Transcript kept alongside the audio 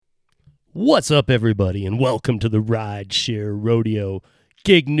What's up, everybody, and welcome to the Rideshare Rodeo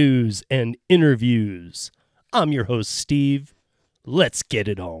Gig News and Interviews. I'm your host, Steve. Let's get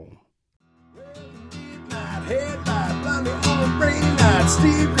it on. Headlight, blinding on a rainy night.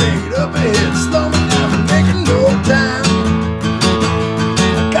 Steve laid up ahead, slowing down and making no time.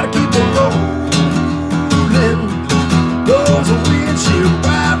 Gotta keep it rolling. Those are windshield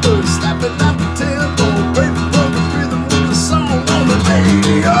wipers slapping out the tempo, breaking from the rhythm with the song on the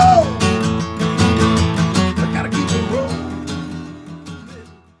radio. I gotta keep it rolling.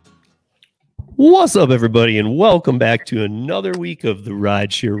 What's up, everybody, and welcome back to another week of the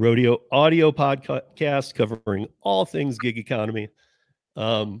Rideshare Rodeo audio podcast covering all things gig economy.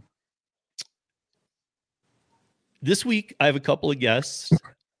 This week, I have a couple of guests.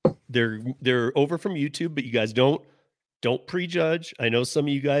 They're over from YouTube, but you guys don't prejudge. I know some of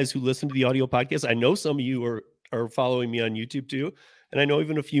you guys who listen to the audio podcast. I know some of you are following me on YouTube too, and I know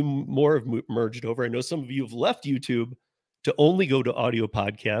even a few more have merged over. I know some of you have left YouTube to only go to audio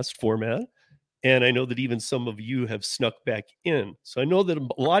podcast format. And I know that even some of you have snuck back in. So I know that a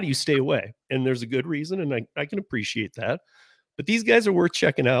lot of you stay away, and there's a good reason, and I can appreciate that. But these guys are worth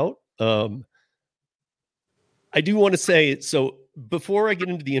checking out. I do want to say, so before I get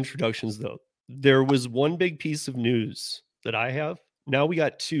into the introductions, though, there was one big piece of news that I have. Now we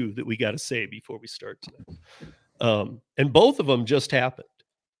got two that we got to say before we start tonight. And both of them just happened.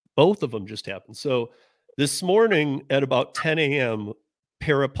 So this morning at about 10 a.m.,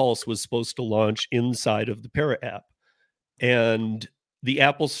 Parapulse was supposed to launch inside of the Para app, and the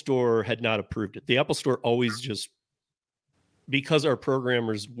Apple Store had not approved it. The Apple Store always just, because our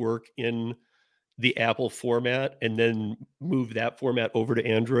programmers work in the Apple format and then move that format over to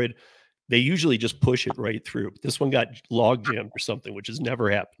Android, they usually just push it right through. This one got log jammed or something, which has never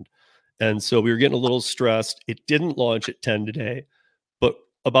happened. And so we were getting a little stressed. It didn't launch at 10 today, but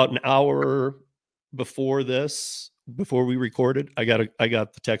about an hour before we recorded, I got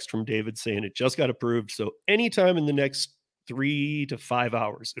the text from David saying it just got approved. So anytime in the next 3 to 5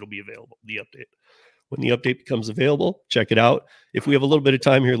 hours, it'll be available, the update. When the update becomes available, check it out. If we have a little bit of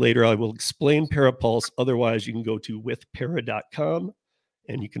time here later, I will explain Parapulse. Otherwise, you can go to withpara.com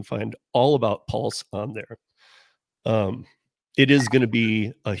and you can find all about Pulse on there. It is going to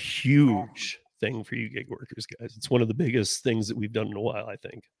be a huge thing for you gig workers, guys. It's one of the biggest things that we've done in a while, I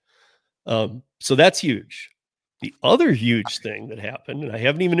think. So that's huge. The other huge thing that happened, and I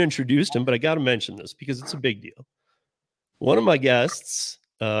haven't even introduced him, but I got to mention this because it's a big deal. One of my guests,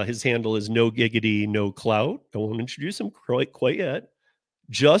 his handle is No Giggity, No Clout. I won't introduce him quite yet.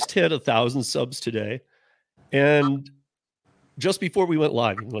 Just hit 1,000 subs today. And just before we went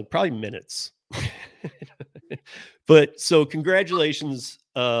live, like probably minutes. But so congratulations,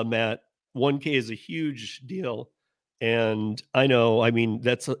 Matt. 1K is a huge deal. And I know, I mean,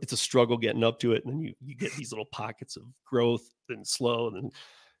 it's a struggle getting up to it. And then you get these little pockets of growth and slow.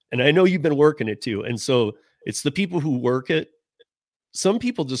 And I know you've been working it too. And so it's the people who work it. Some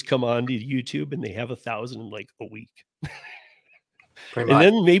people just come on to YouTube and they have 1,000 in like a week. And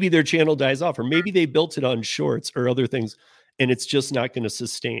then maybe their channel dies off, or maybe they built it on shorts or other things, and it's just not going to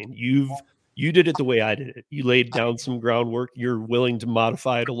sustain. You did it the way I did it. You laid down some groundwork. You're willing to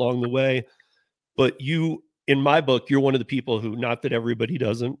modify it along the way. But in my book, you're one of the people who, not that everybody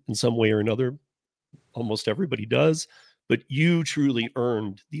doesn't in some way or another, almost everybody does, but you truly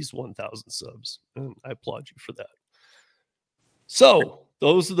earned these 1,000 subs. And I applaud you for that. So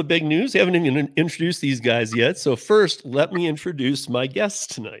those are the big news. I haven't even introduced these guys yet. So first, let me introduce my guests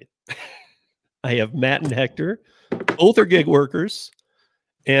tonight. I have Matt and Hector. Both are gig workers.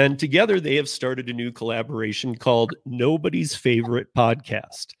 And together they have started a new collaboration called Nobody's Favorite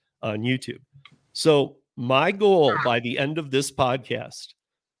Podcast on YouTube. So my goal by the end of this podcast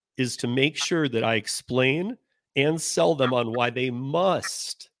is to make sure that I explain and sell them on why they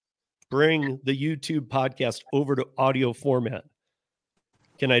must bring the YouTube podcast over to audio format.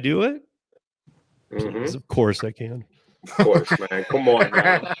 Can I do it? Mm-hmm. Of course I can. Of course, man. Come on,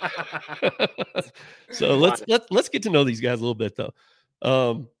 man. So let's get to know these guys a little bit,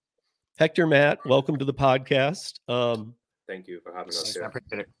 though. Hector, Matt, welcome to the podcast. Thank you for having us here.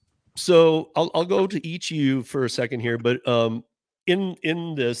 So I'll go to each of you for a second here, but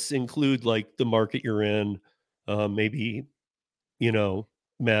in this include like the market you're in, maybe,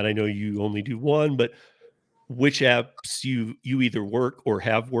 Matt, I know you only do one, but which apps you either work or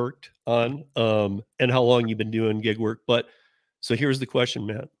have worked on, and how long you've been doing gig work. But so here's the question,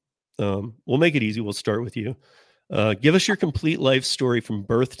 Matt. We'll make it easy. We'll start with you. Give us your complete life story from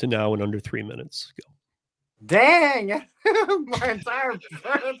birth to now in under 3 minutes. Go. Dang! My entire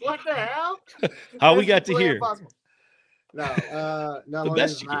birth. What the hell? How we got to here? No, the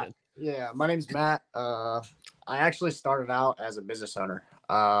best you can. Yeah, my name's Matt. I actually started out as a business owner.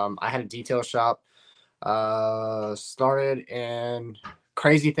 I had a detail shop.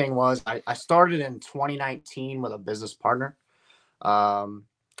 Crazy thing was I started in 2019 with a business partner.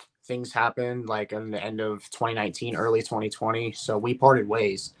 Things happened like in the end of 2019, early 2020. So we parted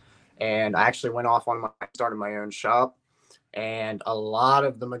ways, and I actually went off started my own shop, and a lot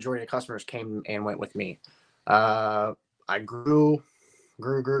of the majority of customers came and went with me. I grew.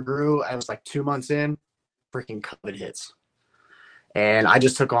 I was like 2 months in, freaking COVID hits. And I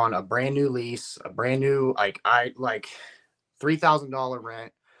just took on a brand new lease, a brand new, $3,000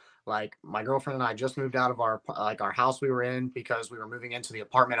 rent. Like my girlfriend and I just moved out of our house we were in because we were moving into the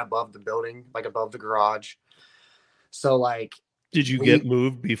apartment above the building, like above the garage. So like, did you get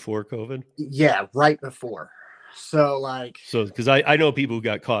moved before COVID? Yeah, right before. So because I know people who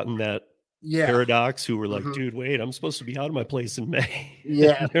got caught in that paradox who were like, Mhm. dude, wait, I'm supposed to be out of my place in May.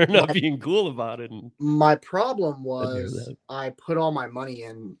 Yeah. They're not being cool about it. And my problem was I put all my money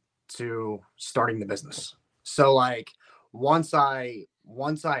into starting the business. So like once I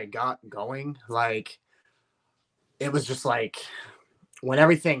got going, like it was just like when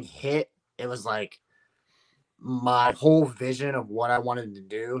everything hit, it was like my whole vision of what I wanted to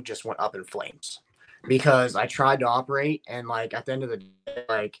do just went up in flames because I tried to operate, and like at the end of the day,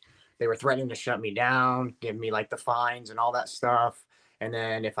 like they were threatening to shut me down, give me like the fines and all that stuff. And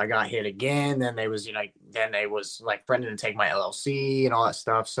then if I got hit again, then they was like threatening to take my LLC and all that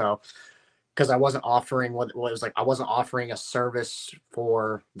stuff. So because I wasn't offering I wasn't offering a service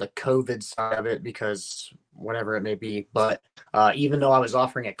for the COVID side of it because whatever it may be. But even though I was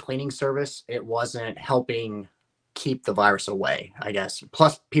offering a cleaning service, it wasn't helping keep the virus away, I guess.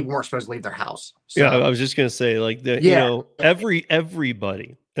 Plus people weren't supposed to leave their house. So, yeah, I was just going to say like that,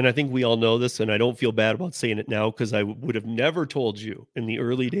 everybody, and I think we all know this, and I don't feel bad about saying it now because I would have never told you in the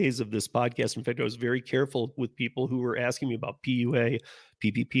early days of this podcast. In fact, I was very careful with people who were asking me about PUA,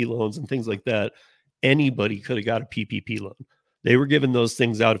 PPP loans and things like that. Anybody could have got a PPP loan. They were giving those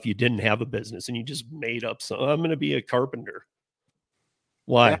things out if you didn't have a business and you just made up some, I'm going to be a carpenter.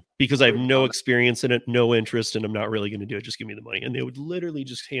 Why? Because I have no experience in it, no interest, and I'm not really going to do it. Just give me the money. And they would literally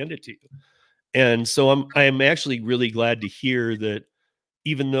just hand it to you. And so I'm actually really glad to hear that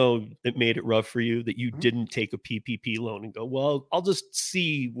even though it made it rough for you, that you didn't take a PPP loan and go, well, I'll just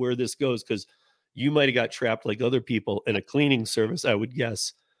see where this goes, because you might have got trapped like other people in a cleaning service, I would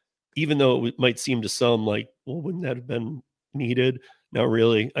guess, even though it might seem to some like, well, wouldn't that have been needed? Not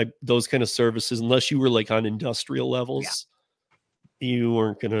really. Those kind of services, unless you were like on industrial levels, you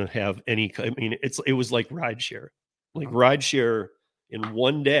weren't going to have any. I mean, it was like rideshare. Like rideshare in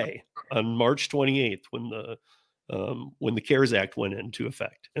one day on March 28th when the CARES Act went into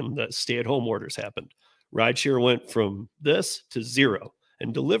effect and the stay-at-home orders happened. Rideshare went from this to zero,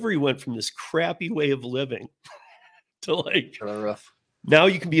 and delivery went from this crappy way of living to like rough. Now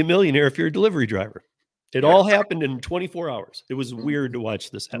you can be a millionaire if you're a delivery driver. It all happened in 24 hours. It was weird to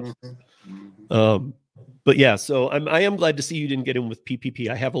watch this happen. But yeah, so I am glad to see you didn't get in with PPP.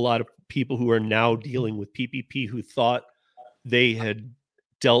 I have a lot of people who are now dealing with PPP who thought they had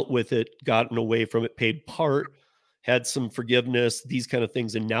dealt with it, gotten away from it, paid part, had some forgiveness, these kind of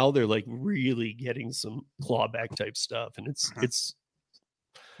things. And now they're like really getting some clawback type stuff. And it's,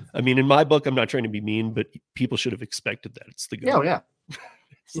 I mean, in my book, I'm not trying to be mean, but people should have expected that. It's the good. Yeah.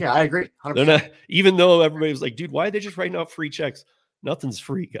 Yeah, I agree. 100%. They're not, even though everybody was like, dude, why are they just writing out free checks? Nothing's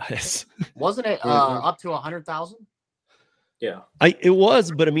free, guys. Wasn't it up to 100,000? Yeah. It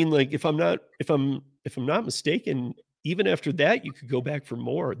was, but I mean, like, if I'm not mistaken, even after that, you could go back for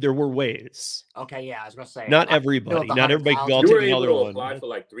more. There were ways. Okay, yeah, I was gonna say not everybody could go you were take able another to one. apply for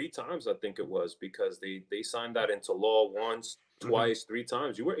like 3 times, I think it was, because they signed that into law once, twice, 3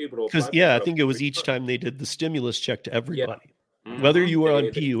 times. You were able to apply. Because I think it was each time they did the stimulus check to everybody. Yeah. Whether you were on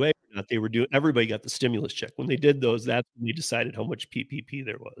PUA or not, they were doing. Everybody got the stimulus check. When they did those, that's when they decided how much PPP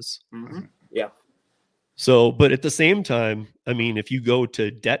there was. Yeah. So, but at the same time, I mean, if you go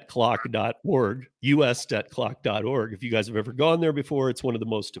to debtclock.org, usdebtclock.org, if you guys have ever gone there before, it's one of the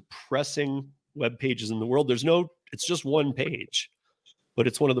most depressing web pages in the world. It's just one page, but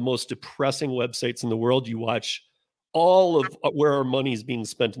it's one of the most depressing websites in the world. You watch all of where our money is being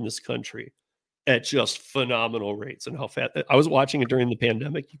spent in this country at just phenomenal rates and how fast. I was watching it during the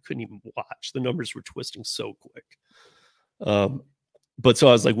pandemic. You couldn't even watch. The numbers were twisting so quick. But so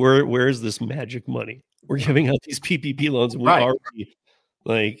I was like, where is this magic money? We're giving out these PPP loans, and we already,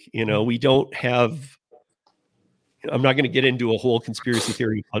 like, we don't have. I'm not going to get into a whole conspiracy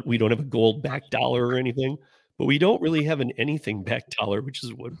theory, but we don't have a gold-backed dollar or anything. But we don't really have an anything-backed dollar, which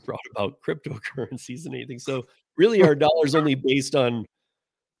is what brought about cryptocurrencies and anything. So really, our dollar is only based on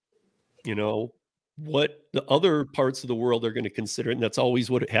you know, what the other parts of the world are going to consider. And that's always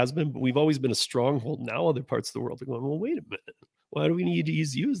what it has been. But we've always been a stronghold. Now other parts of the world are going, well, wait a minute. Why do we need to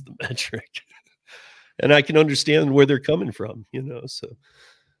use you as the metric? And I can understand where they're coming from, you know. So,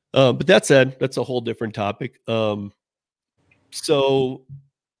 but that said, that's a whole different topic. So,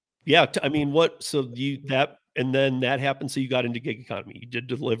 yeah, I mean, and then that happened. So you got into gig economy. You did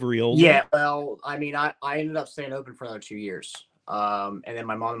delivery only. Yeah, well, I mean, I ended up staying open for another 2 years. And then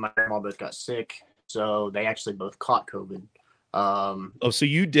my mom and my grandma both got sick, so they actually both caught COVID. So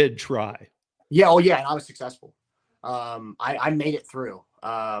you did try. Yeah, oh yeah, and I was successful. I made it through.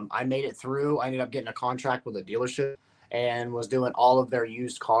 I made it through. I ended up getting a contract with a dealership and was doing all of their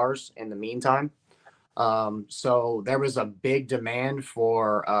used cars in the meantime. So there was a big demand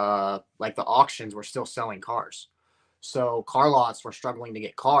for like the auctions were still selling cars. So car lots were struggling to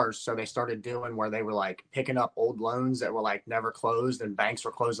get cars. So they started doing where they were like picking up old loans that were like never closed, and banks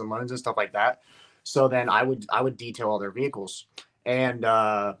were closing loans and stuff like that. So then I would detail all their vehicles, and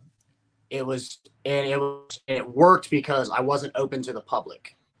it worked because I wasn't open to the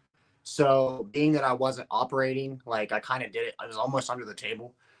public. So being that I wasn't operating, like I kind of did it, I was almost under the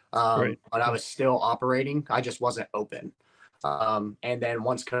table. Right. But I was still operating. I just wasn't open. And then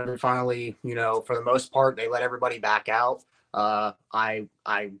once COVID finally, you know, for the most part, they let everybody back out. I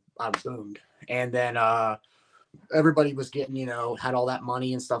boomed. And then everybody was getting, you know, had all that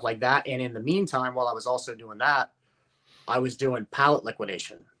money and stuff like that. And in the meantime, while I was also doing that, I was doing pallet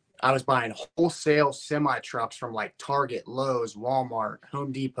liquidation. I was buying wholesale semi trucks from like Target, Lowe's, Walmart,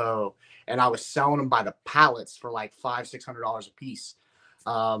 Home Depot, and I was selling them by the pallets for like $500-$600 a piece.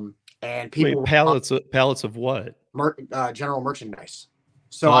 And people pallets of what? General merchandise.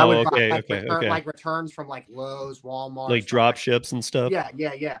 So I would buy okay. like returns from like Lowe's, Walmart, like drop ships and stuff. Yeah.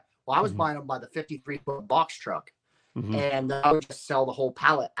 Well, I was buying them by the 53-foot box truck, and I would just sell the whole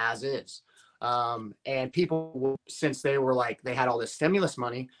pallet as is. And people, since they were like, they had all this stimulus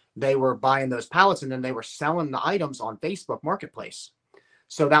money, they were buying those pallets and then they were selling the items on Facebook Marketplace.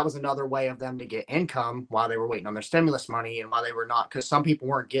 So that was another way of them to get income while they were waiting on their stimulus money, and while they were not, because some people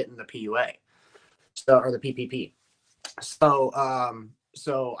weren't getting the PUA, or the PPP. So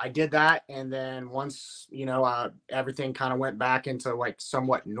I did that, and then once, you know, everything kind of went back into like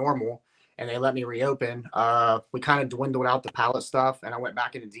somewhat normal, and they let me reopen, we kind of dwindled out the pallet stuff, and I went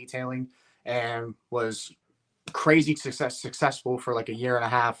back into detailing and was crazy successful for like a year and a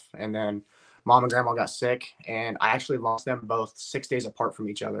half, and then Mom and Grandma got sick, and I actually lost them both 6 days apart from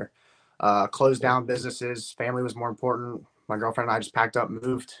each other. Closed down businesses. Family was more important. My girlfriend and I just packed up,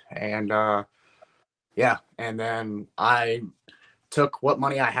 moved, and yeah. And then I took what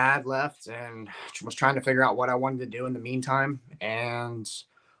money I had left and was trying to figure out what I wanted to do in the meantime. And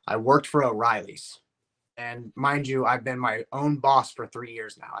I worked for O'Reilly's. And mind you, I've been my own boss for 3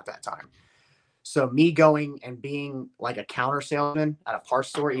 years now at that time. So me going and being like a counter salesman at a parts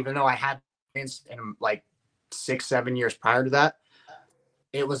store, even though I had in like 6-7 years prior to that,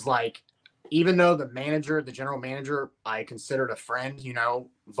 it was like, even though the general manager, I considered a friend, you know,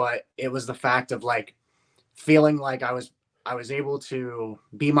 but it was the fact of like feeling like I was able to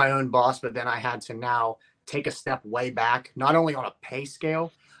be my own boss, but then I had to now take a step way back, not only on a pay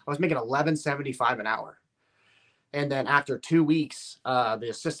scale. I was making $11.75 an hour. And then after 2 weeks, the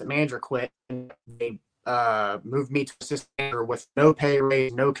assistant manager quit, and they moved me to assistant manager with no pay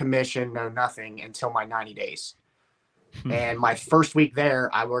raise, no commission, no nothing until my 90 days. And my first week there,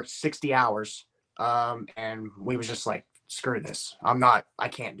 I worked 60 hours. And we was just like, screw this. I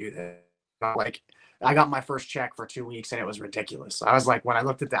can't do this. Like, I got my first check for 2 weeks and it was ridiculous. I was like, when I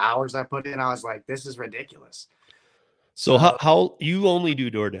looked at the hours I put in, I was like, this is ridiculous. So how you only do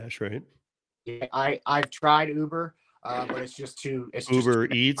DoorDash, right? Yeah, I've tried Uber, but it's just too. It's Uber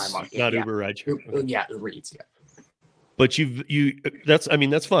just Eats, not yeah. Uber Rideshare. Yeah, Uber Eats. Yeah. But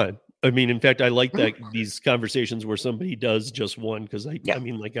that's fine. I mean, in fact, I like that these conversations where somebody does just one, because I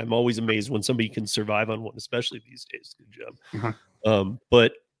mean, like, I'm always amazed when somebody can survive on one, especially these days. Good job.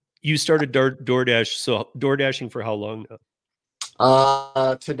 But you started DoorDash. So DoorDashing for how long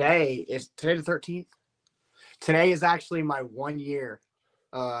now? Today the 13th. Today is actually my 1 year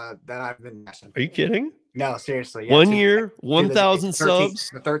that I've been dashing. Are you kidding? No, seriously. Yeah, 1 year, 1,000 subs.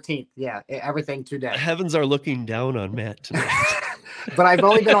 The 13th. Yeah, everything today. Heavens are looking down on Matt tonight. But I've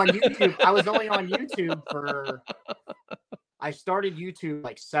only been on YouTube. I was only on YouTube I started YouTube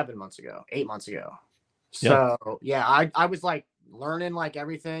like 8 months ago. So yeah, I was like learning like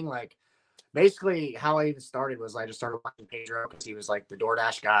everything. Like basically how I even started was I just started watching Pedro because he was like the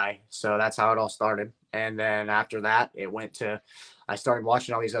DoorDash guy. So that's how it all started. And then after that, I started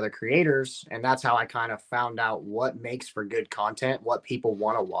watching all these other creators, and that's how I kind of found out what makes for good content, what people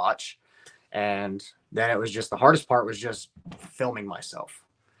want to watch. And then it was just the hardest part was just filming myself.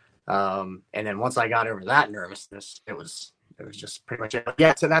 And then once I got over that nervousness, it was just pretty much it.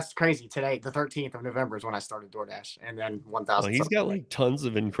 Yeah, so that's crazy. Today, the 13th of November is when I started DoorDash, and then 1,000. He's got like tons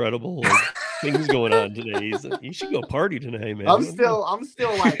of incredible things going on today. You should go party tonight, man. I'm still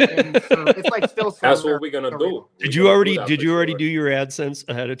like, it's like still. That's what we're gonna do. Did you already do your AdSense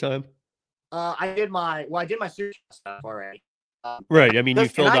ahead of time? I did my sushi stuff already. Right. I mean, you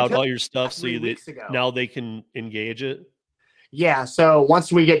filled out all your stuff so now they can engage it. Yeah. So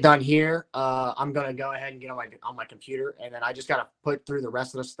once we get done here, I'm gonna go ahead and get on my computer, and then I just gotta put through the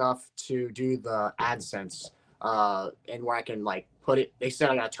rest of the stuff to do the AdSense, and where I can like put it. They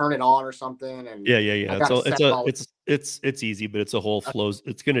said I gotta turn it on or something. And yeah. It's easy, but it's a whole flow.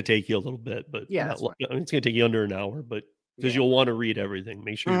 It's gonna take you a little bit, but yeah, it's gonna take you under an hour, but because you'll want to read everything.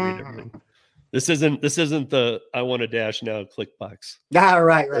 Make sure you read everything. This isn't the I want to dash now click box. Yeah,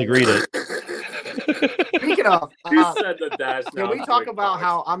 right. Like, read it. Speaking of, you said the dash. Can we talk about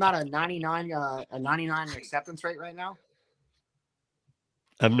how I'm at a 99 acceptance rate right now?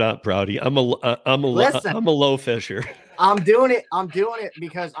 I'm not proud of you. I'm a low fisher. I'm doing it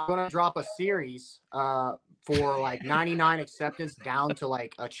because I'm gonna drop a series for like 99 acceptance down to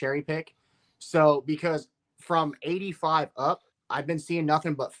like a cherry pick. So because from 85 up, I've been seeing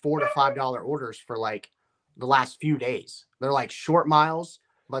nothing but $4 to $5 orders for like the last few days. They're like short miles,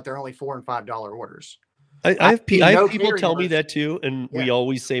 but they're only $4 and $5 orders. I have people tell me that too, and we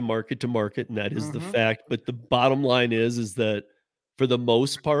always say market to market, and that is the fact. But the bottom line is that for the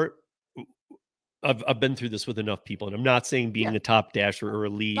most part, I've been through this with enough people, and I'm not saying being a top dasher or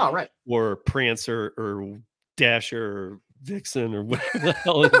elite or prancer or dasher or vixen or whatever the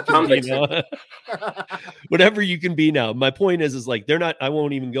hell it can be now. Whatever you can be now. My point is like they're not. I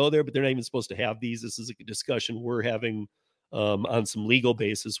won't even go there, but they're not even supposed to have these. This is a discussion we're having on some legal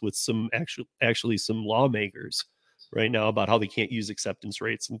basis with some actually some lawmakers right now about how they can't use acceptance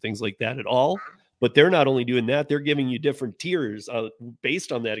rates and things like that at all. But they're not only doing that, they're giving you different tiers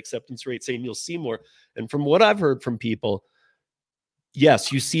based on that acceptance rate, saying you'll see more. And from what I've heard from people,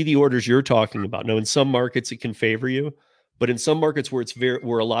 yes, you see the orders you're talking about. Now, in some markets, it can favor you. But in some markets where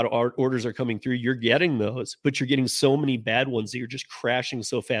where a lot of orders are coming through, you're getting those, but you're getting so many bad ones that you're just crashing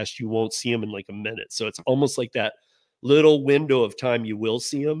so fast you won't see them in like a minute. So it's almost like that little window of time you will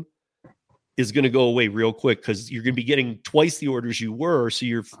see them is going to go away real quick because you're going to be getting twice the orders you were, so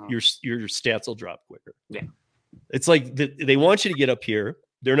your stats will drop quicker. Yeah, it's like they want you to get up here.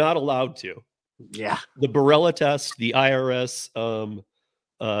 They're not allowed to. Yeah, the Barella test, the IRS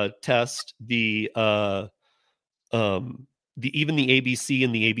test, even the ABC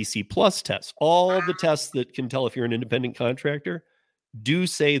and the ABC Plus test, all the tests that can tell if you're an independent contractor do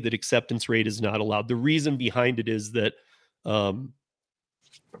say that acceptance rate is not allowed. The reason behind it is that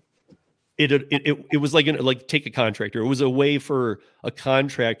it was like take a contractor. It was a way for a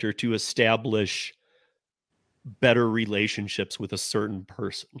contractor to establish better relationships with a certain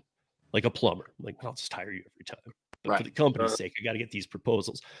person, like a plumber. Like, I'll just hire you every time. But for the company's sake, I got to get these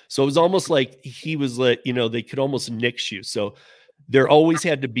proposals. So it was almost like he was like, they could almost nix you. So there always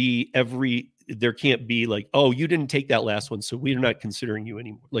had to be there can't be like, oh, you didn't take that last one, so we're not considering you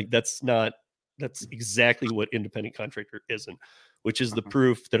anymore. Like that's exactly what independent contractor isn't, which is the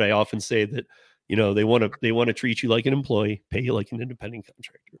proof that I often say that, they want to treat you like an employee, pay you like an independent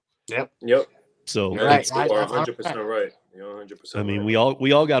contractor. Yep. So you're 100% right. You're 100%. I mean, we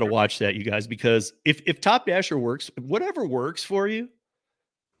all got to watch that, you guys, because if Top Dasher works, whatever works for you,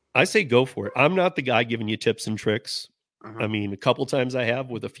 I say go for it. I'm not the guy giving you tips and tricks. I mean, a couple times I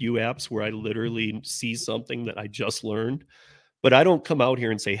have with a few apps where I literally see something that I just learned, but I don't come out here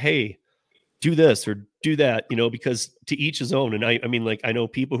and say, hey, do this or do that, because to each his own. And I mean, like, I know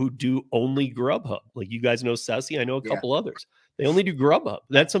people who do only Grubhub. Like, you guys know Ceci. I know a couple others. They only do Grubhub.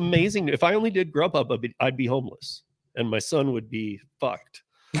 That's amazing. If I only did Grubhub, I'd be homeless and my son would be fucked.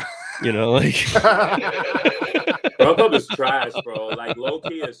 Like Grubhub is trash, bro. Like,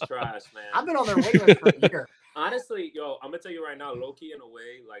 low-key is trash, man. I've been on their wait list for a year. Honestly, I'm gonna tell you right now, low-key in a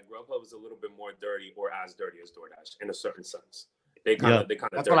way, like Grubhub is a little bit more dirty or as dirty as DoorDash in a certain sense. They kind of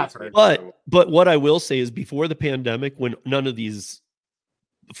That's what I've heard. But what I will say is before the pandemic, when none of these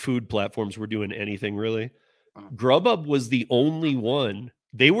food platforms were doing anything really, Grubhub was the only one.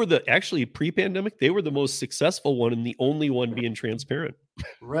 They were actually pre-pandemic, they were the most successful one and the only one being transparent.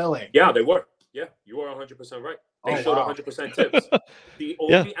 Really? Yeah, they were. Yeah, you are 100% right. They showed 100% tips. The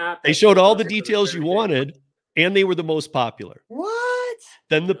only app they showed all the details you wanted, and they were the most popular. What?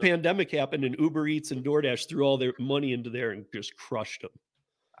 Then the pandemic happened, and Uber Eats and DoorDash threw all their money into there and just crushed them.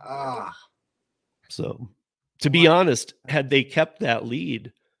 So, to be honest, had they kept that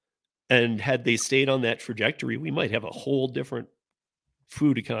lead And had they stayed on that trajectory, we might have a whole different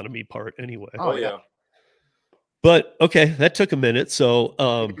food economy part anyway. Oh yeah. But okay, that took a minute. So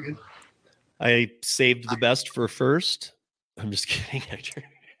I saved the best for first. I'm just kidding, Hector.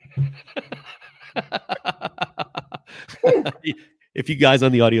 If you guys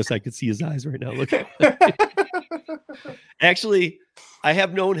on the audio side could see his eyes right now, look. Actually, I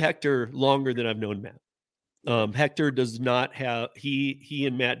have known Hector longer than I've known Matt. Hector does not have, he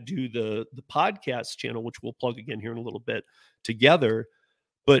and Matt do the podcast channel, which we'll plug again here in a little bit, together.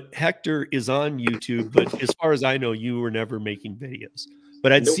 But Hector is on YouTube. But as far as I know, you were never making videos.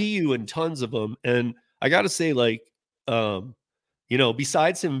 But I'd see you in tons of them. And I got to say, like, you know,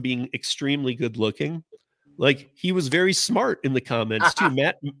 besides him being extremely good looking, like, he was very smart in the comments too.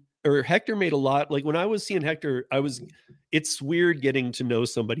 Matt or Hector made a lot. Like, when I was seeing Hector, it's weird getting to know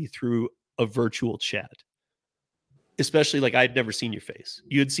somebody through a virtual chat. Especially, like, I'd never seen your face.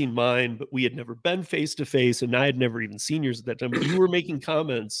 You had seen mine, but we had never been face to face, and I had never even seen yours at that time. But you were making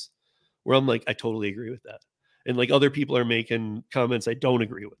comments where I'm like, I totally agree with that. And like, other people are making comments I don't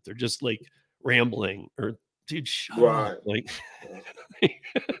agree with. They're just like rambling or, dude, shut up. Like,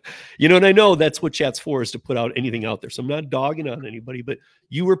 you know, and I know that's what chat's for, is to put out anything out there. So I'm not dogging on anybody, but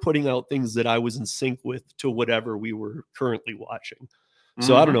you were putting out things that I was in sync with to whatever we were currently watching.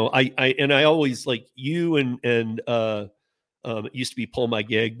 So I don't know. I always, like, you and it used to be Pull My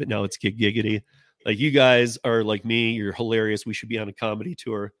Gig, but now it's Gig Giggity. Like, you guys are like me. You're hilarious. We should be on a comedy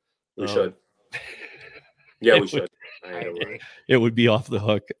tour. We should. Yeah, we should. It would be off the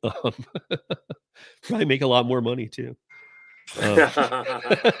hook. Probably make a lot more money too. Heard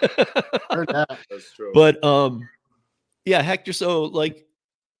that. That's true. But yeah, Hector. So, like,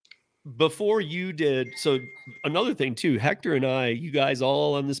 before you did, so another thing too, Hector and I, you guys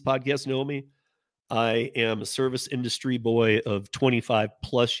all on this podcast know me. I am a service industry boy of 25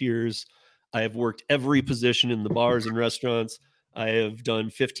 plus years. I have worked every position in the bars and restaurants. I have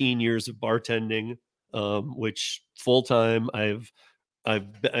done 15 years of bartending, which full time. I've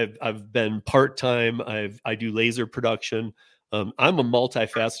been part time. I do laser production. I'm a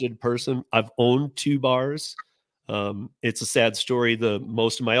multifaceted person. I've owned 2 bars. It's a sad story.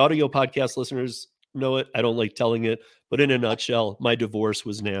 Most of my audio podcast listeners know it. I don't like telling it, but in a nutshell, my divorce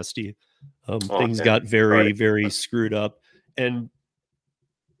was nasty. Things got very, very screwed up. And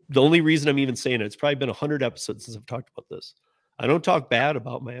the only reason I'm even saying it, it's probably been 100 episodes since I've talked about this. I don't talk bad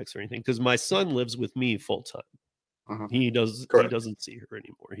about my ex or anything, because my son lives with me full time. He doesn't see her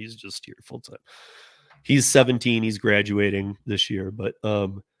anymore. He's just here full time. He's 17. He's graduating this year. But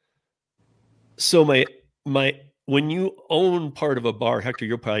so when you own part of a bar, Hector,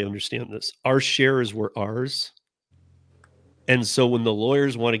 you'll probably understand this. Our shares were ours. And so when the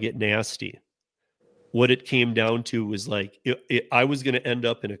lawyers want to get nasty, what it came down to was like, I was going to end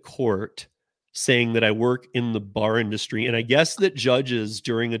up in a court saying that I work in the bar industry. And I guess that judges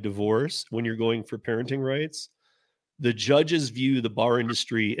during a divorce, when you're going for parenting rights, the judges view the bar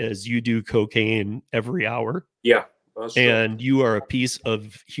industry as you do cocaine every hour. Yeah. And you are a piece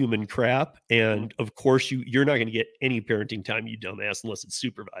of human crap. And of course, you're not going to get any parenting time, you dumbass, unless it's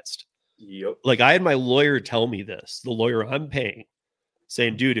supervised. Yep. Like, I had my lawyer tell me this, the lawyer I'm paying,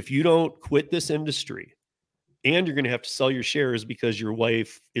 saying, dude, if you don't quit this industry, and you're going to have to sell your shares because your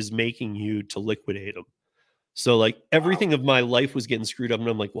wife is making you to liquidate them. So, like, everything of my life was getting screwed up. And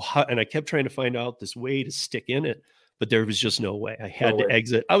I'm like, well, how? And I kept trying to find out this way to stick in it, but there was just no way. I had to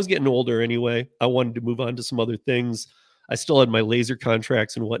exit. I was getting older anyway. I wanted to move on to some other things. I still had my laser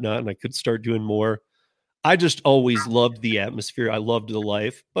contracts and whatnot, and I could start doing more. I just always loved the atmosphere. I loved the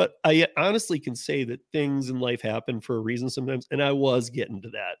life, but I honestly can say that things in life happen for a reason sometimes. And I was getting to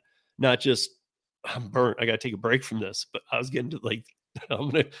that, not just, I'm burnt, I got to take a break from this, but I was getting to, like, I'm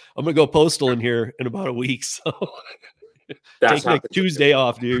gonna go postal in here in about a week. So take like Tuesday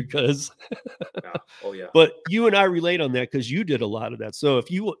off, dude. Because But you and I relate on that because you did a lot of that. So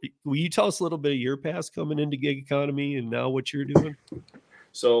will you tell us a little bit of your past coming into gig economy and now what you're doing?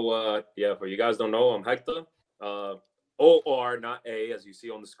 So for you guys don't know, I'm Hector. O-R, not A, as you see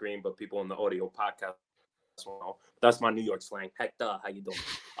on the screen, but people on the audio podcast will know. That's my New York slang. Hector, how you doing?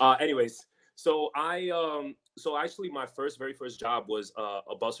 Anyways. So actually my very first job was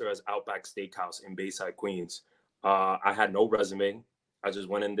a busser at Outback Steakhouse in Bayside, Queens. I had no resume. I just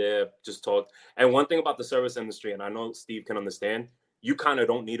went in there, just talked. And one thing about the service industry, and I know Steve can understand, you kind of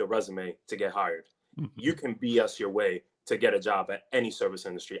don't need a resume to get hired. Mm-hmm. You can BS your way to get a job at any service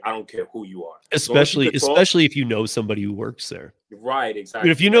industry. I don't care who you are. Especially if you know somebody who works there. Right, exactly.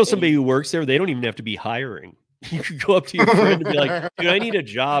 But if you know somebody who works there, they don't even have to be hiring. You could go up to your friend and be like, dude, I need a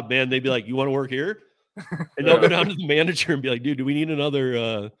job, man. They'd be like, you want to work here? And they'll go down to the manager and be like, dude, do we need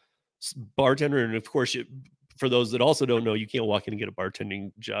another bartender. And of course, for those that also don't know, you can't walk in and get a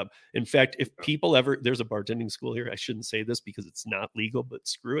bartending job. In fact, if people ever, there's a bartending school here. I shouldn't say this because it's not legal, but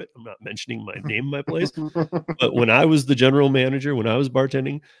screw it. I'm not mentioning my name, my place. But when I was the general manager, when I was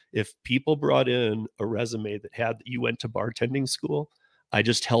bartending, if people brought in a resume that had that you went to bartending school, I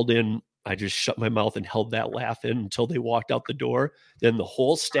just shut my mouth and held that laugh in until they walked out the door. Then the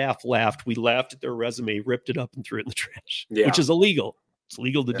whole staff laughed. We laughed at their resume, ripped it up, and threw it in the trash, which is illegal. It's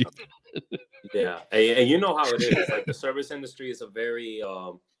legal to do that. Yeah. And you know how it is. Like the service industry is a very,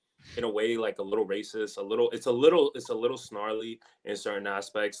 in a way, like a little racist, it's a little snarly in certain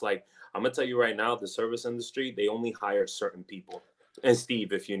aspects. Like I'm gonna tell you right now, the service industry, they only hire certain people. And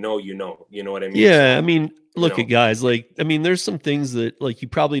Steve, if you know what I mean? Yeah. I mean, look at guys, like, I mean, there's some things that like you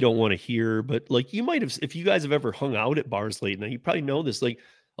probably don't want to hear, but like you might have, if you guys have ever hung out at bars late night, you probably know this. Like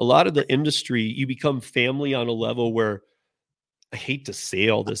a lot of the industry, you become family on a level where, I hate to say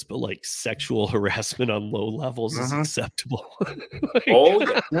all this, but like sexual harassment on low levels is acceptable. Like,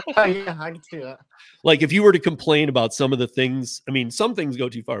 yeah, I can see that. Like if you were to complain about some of the things, I mean, some things go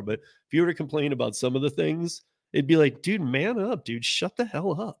too far, but if you were to complain about some of the things, it'd be like, dude, man up, dude, shut the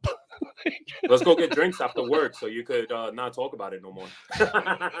hell up. Let's go get drinks after work so you could not talk about it no more.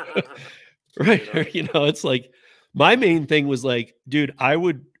 Right. It's like my main thing was like, dude,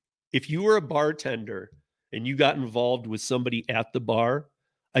 if you were a bartender and you got involved with somebody at the bar,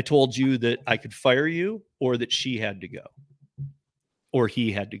 I told you that I could fire you or that she had to go or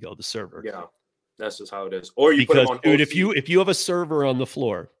he had to go, the server. Yeah, that's just how it is. Or you because, put them on dude, OC. if you have a server on the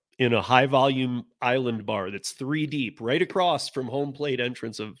floor in a high volume island bar that's 3 deep, right across from home plate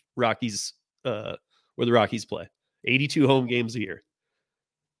entrance of Rockies, where the Rockies play, 82 home games a year,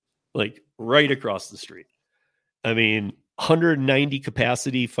 like right across the street. I mean, 190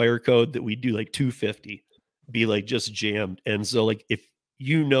 capacity fire code that we do like 250 be like just jammed. And so like, if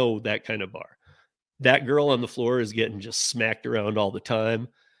you know that kind of bar, that girl on the floor is getting just smacked around all the time.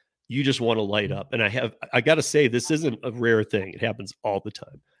 You just want to light up. And I got to say, this isn't a rare thing. It happens all the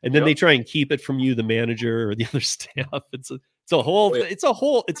time. And then they try and keep it from you, the manager or the other staff. It's a whole, it's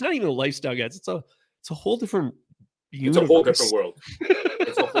not even a lifestyle, guys. It's a whole different universe. It's a whole different world.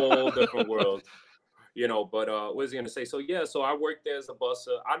 It's a whole different world. But what was he gonna say? So I worked there as a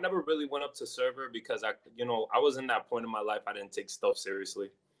busser. I never really went up to server because I was in that point in my life I didn't take stuff seriously.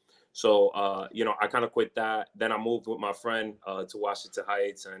 So I kind of quit that. Then I moved with my friend to Washington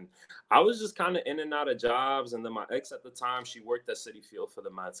Heights, and I was just kind of in and out of jobs. And then my ex at the time, she worked at Citi Field for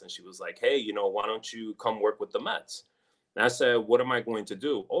the Mets, and she was like, "Hey, why don't you come work with the Mets?" And I said, "What am I going to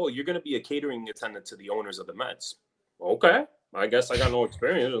do?" "Oh, you're going to be a catering attendant to the owners of the Mets." "Okay. I guess I got no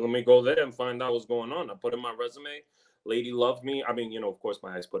experience. Let me go there and find out what's going on." I put in my resume. Lady loved me. I mean, of course,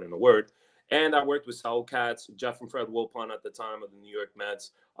 my ex put in the word. And I worked with Saul Katz, Jeff and Fred Wilpon at the time of the New York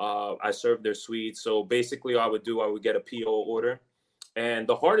Mets. I served their suites. So basically, I would get a PO order. And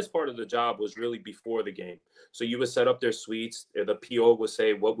the hardest part of the job was really before the game. So you would set up their suites. The PO would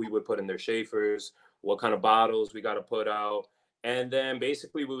say what we would put in their Schaefers, what kind of bottles we got to put out. And then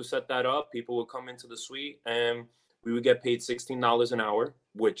basically, we would set that up. People would come into the suite, and we would get paid $16 an hour,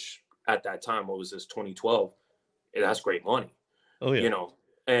 which at that time, what was this, 2012? That's great money. Oh, yeah.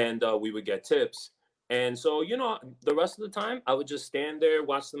 And we would get tips. And so, the rest of the time, I would just stand there,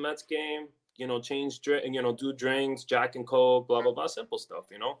 watch the Mets game, do drinks, Jack and Coke, blah, blah, blah, simple stuff,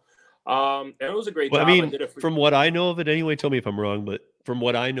 And it was a great job. I mean, from what I know of it, anyway, tell me if I'm wrong, but from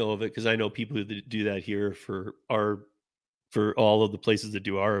what I know of it, because I know people who do that here for all of the places that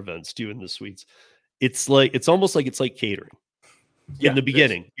do our events, too, in the suites. It's almost like catering. In the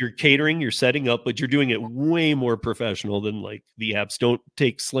beginning, you're catering, you're setting up, but you're doing it way more professional than like the apps. Don't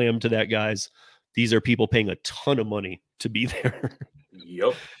take slam to that, guys. These are people paying a ton of money to be there.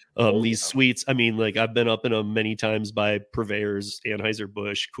 Yep. These suites, I mean, like I've been up in them many times by purveyors,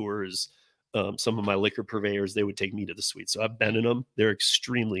 Anheuser-Busch, Coors, some of my liquor purveyors, they would take me to the suite. So I've been in them. They're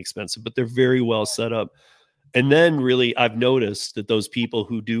extremely expensive, but they're very well set up. And then really, I've noticed that those people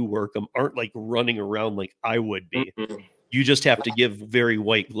who do work them aren't like running around like I would be. Mm-hmm. You just have to give very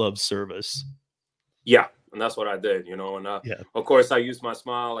white glove service. Yeah. And that's what I did, and of course I used my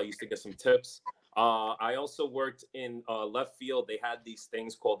smile. I used to get some tips. I also worked in left field. They had these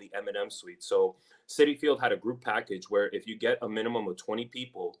things called the M&M suite. So Citi Field had a group package where if you get a minimum of 20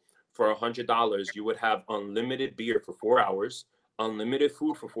 people for $100, you would have unlimited beer for 4 hours, unlimited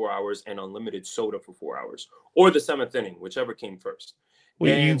food for 4 hours, and unlimited soda for 4 hours, or the seventh inning, whichever came first.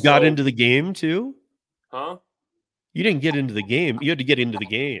 Wait, you got into the game too? Huh? You didn't get into the game. You had to get into the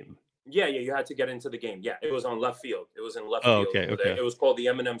game. Yeah, you had to get into the game. Yeah, it was on left field. It was in left field. Okay. It was called the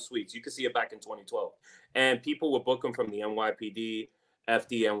M&M Suites. You could see it back in 2012. And people would book them from the NYPD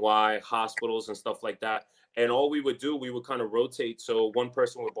FDNY, hospitals and stuff like that. And all we would do, we would kind of rotate. So one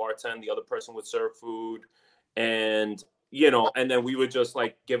person would bartend, the other person would serve food, and and then we would just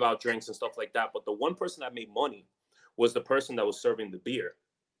like give out drinks and stuff like that. But the one person that made money was the person that was serving the beer,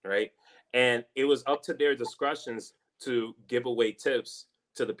 right? And it was up to their discretions to give away tips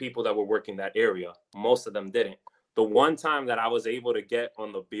to the people that were working that area. Most of them didn't. The one time that I was able to get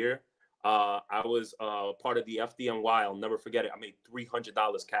on the beer, I was part of the FDNY. I'll never forget it. I made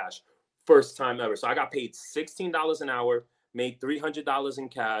 $300 cash. First time ever. So I got paid $16 an hour, made $300 in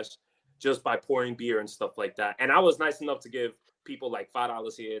cash just by pouring beer and stuff like that. And I was nice enough to give people like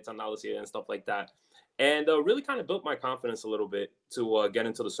 $5 here, $10 here and stuff like that. And really kind of built my confidence a little bit to get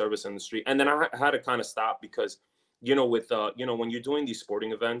into the service industry. And then I had to kind of stop because, with, when you're doing these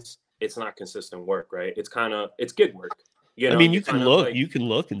sporting events, it's not consistent work, right? It's gig work. I mean, you can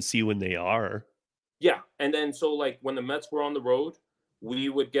look and see when they are. Yeah. And then, so like when the Mets were on the road, we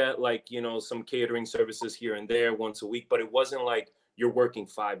would get like, some catering services here and there once a week, but it wasn't like you're working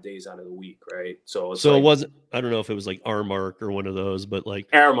 5 days out of the week, right? So it wasn't, I don't know if it was like Aramark or one of those, but like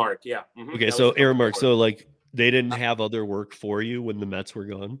Aramark, yeah. Mm-hmm. Okay, so Aramark, so like they didn't have other work for you when the Mets were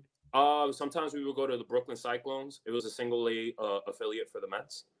gone? Sometimes we would go to the Brooklyn Cyclones. It was a single A affiliate for the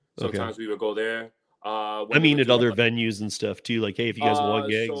Mets. Sometimes we would go there. I mean, at other venues and stuff too. Like, hey, if you guys want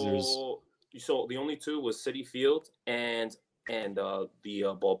gigs, so the only two was Citi Field and the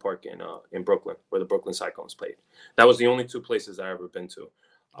ballpark in Brooklyn, where the Brooklyn Cyclones played. That was the only two places I ever been to.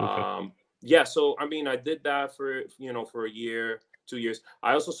 Okay. Yeah, so I mean, I did that for for a year, 2 years.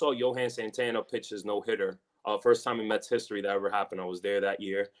 I also saw Johan Santana pitch his no-hitter. First time in Mets history that ever happened. I was there that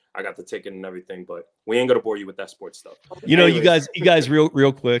year. I got the ticket and everything, but we ain't gonna bore you with that sports stuff. Anyways. you guys,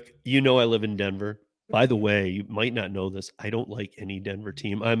 real quick. I live in Denver. By the way, you might not know this. I don't like any Denver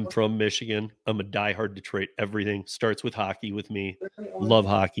team. I'm from Michigan. I'm a diehard Detroit. Everything starts with hockey with me. Love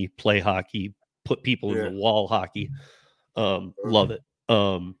hockey, play hockey, put people in the wall hockey. Love it.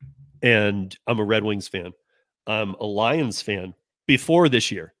 And I'm a Red Wings fan. I'm a Lions fan before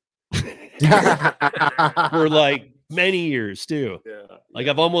this year. For like many years too. Yeah. Like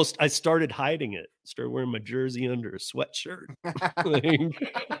I started hiding it. Started wearing my jersey under a sweatshirt.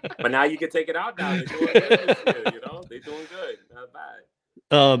 But now you can take it out now. They're doing good this year, They're doing good. Not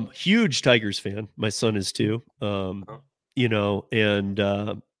bad. Huge Tigers fan. My son is too. And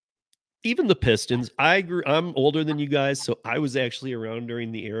even the Pistons. I'm older than you guys, so I was actually around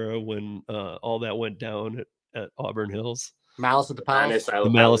during the era when all that went down at Auburn Hills. Malice at the Palace.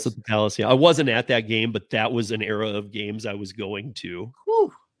 Malice at the Palace. Yeah, I wasn't at that game, but that was an era of games I was going to.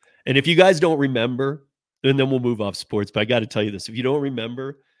 Whew. And if you guys don't remember, and then we'll move off sports, but I got to tell you this: if you don't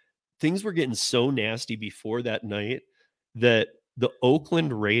remember, things were getting so nasty before that night that the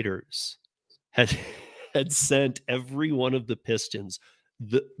Oakland Raiders had sent every one of the Pistons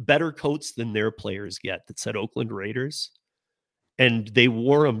the better coats than their players get that said Oakland Raiders, and they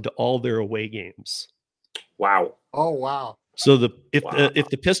wore them to all their away games. Wow! Oh wow! So if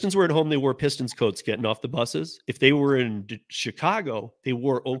the Pistons were at home, they wore Pistons coats getting off the buses. If they were in Chicago, they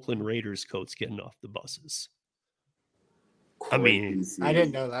wore Oakland Raiders coats getting off the buses. Crazy. I mean, I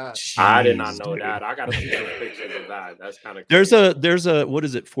didn't know that. Geez, I did not know that. I got to see some pictures of that. That's kind of there's a what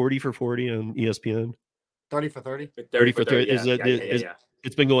is it, 40 for 40 on ESPN? 30 for 30. 30 for 30. Yeah.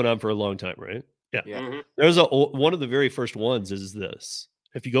 It's been going on for a long time, right? Yeah. Mm-hmm. There's one of the very first ones is this.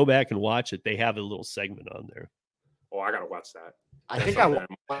 If you go back and watch it, they have a little segment on there. Oh, I gotta watch that. I think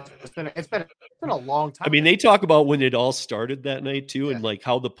it's been a long time. I mean, they talk about when it all started that night too, and like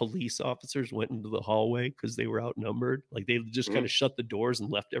how the police officers went into the hallway because they were outnumbered. Like they just kind of shut the doors and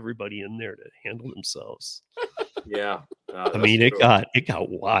left everybody in there to handle themselves. Yeah, I mean, true. it got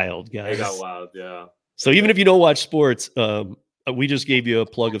wild, guys. It got wild, yeah. So even if you don't watch sports, we just gave you a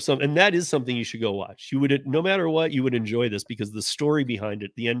plug of something, and that is something you should go watch. You would, no matter what, you would enjoy this because the story behind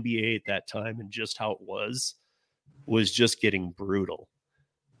it, the NBA at that time, and just how it was just getting brutal.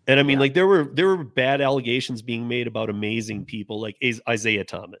 And I mean, like there were bad allegations being made about amazing people like Isaiah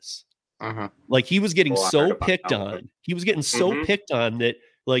Thomas. Like he was getting so picked on. He was getting so picked on that,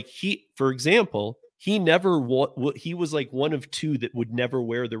 like for example, he was like one of two that would never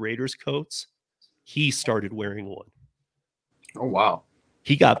wear the Raiders coats. He started wearing one. Oh wow.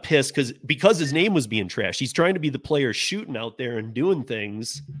 He got pissed because his name was being trashed. He's trying to be the player shooting out there and doing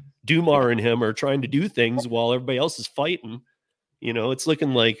things. Dumar and him are trying to do things while everybody else is fighting. It's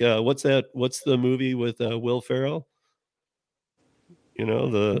looking like what's the movie with Will Ferrell?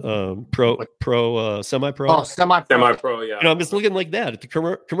 The pro semi-pro. Oh, semi-pro, yeah. I'm just looking like that at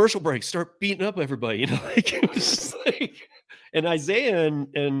the commercial break. Start beating up everybody. Like it was just like, and Isaiah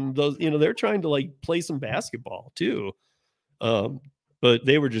and those, they're trying to like play some basketball too. but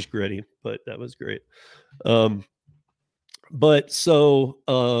they were just gritty. But that was great. But so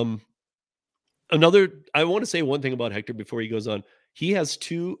I want to say one thing about Hector before he goes on. He has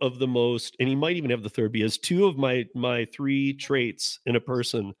two of the most, and he might even have the third. But he has two of my three traits in a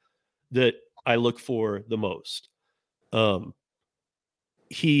person that I look for the most.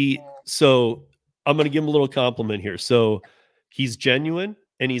 So I'm going to give him a little compliment here. So he's genuine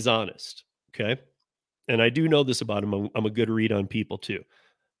and he's honest. Okay. And I do know this about him. I'm a good read on people too.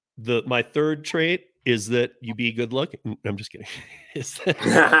 My third trait is that you be good looking. I'm just kidding. is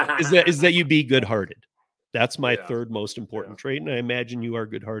that you be good hearted. That's my third most important trait. And I imagine you are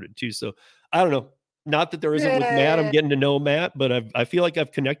good hearted too. So I don't know. Not that there isn't with Matt. I'm getting to know Matt, but I feel like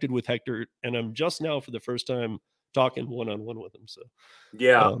I've connected with Hector, and I'm just now for the first time talking one-on-one with him. So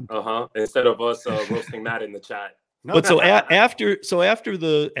instead of us roasting Matt in the chat. But so after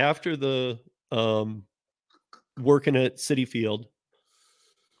the working at City Field,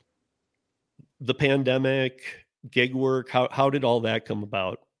 the pandemic, gig work, how did all that come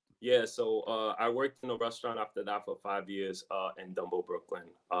about? Yeah, so I worked in a restaurant after that for 5 years in Dumbo, Brooklyn.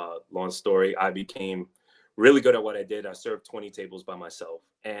 Long story, I became really good at what I did. I served 20 tables by myself,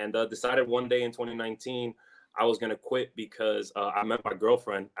 and decided one day in 2019 I was going to quit because I met my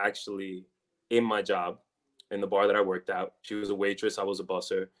girlfriend actually in my job in the bar that I worked at. She was a waitress, I was a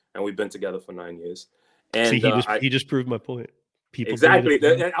busser, and we've been together for 9 years. And see, he just proved my point. People exactly.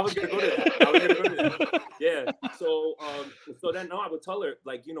 I was going to go to that. Yeah. So then I would tell her,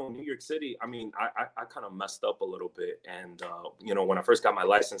 like, New York City, I mean, I kind of messed up a little bit. And, when I first got my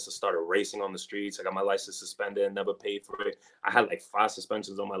license, I started racing on the streets. I got my license suspended and never paid for it. I had like 5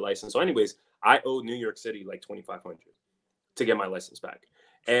 suspensions on my license. So anyways, I owed New York City like $2,500 to get my license back.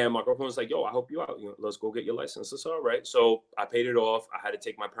 And my girlfriend was like, yo, I'll help you out. Let's go get your license. It's all right. So I paid it off. I had to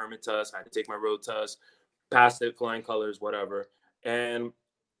take my permit test. I had to take my road test, passed it, flying colors, whatever. And,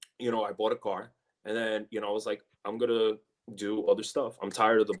 I bought a car, and then, I was like, I'm going to do other stuff. I'm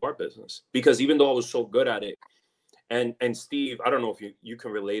tired of the bar business, because even though I was so good at it, and Steve, I don't know if you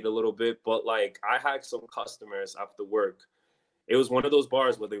can relate a little bit, but like I had some customers after work. It was one of those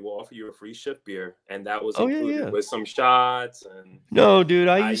bars where they will offer you a free shift beer, and that was included with some shots. And no, dude,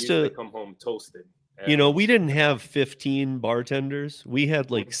 I used to come home toasted. We didn't have 15 bartenders. We had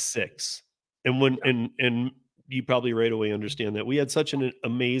like 6. And and you probably right away understand that we had such an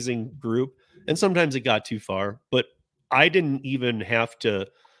amazing group, and sometimes it got too far, but I didn't even have to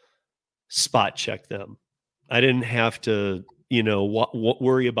spot check them. I didn't have to,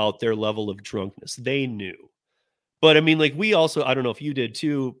 worry about their level of drunkenness. They knew. But I mean, like, we also, I don't know if you did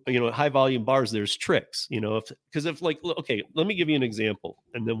too, high volume bars, there's tricks, because if like, okay, let me give you an example,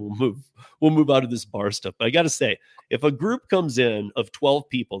 and then we'll move out of this bar stuff. But I got to say, if a group comes in of 12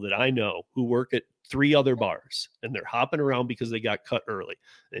 people that I know who work at 3 other bars, and they're hopping around because they got cut early,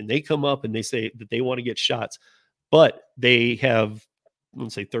 and they come up and they say that they want to get shots, but they have,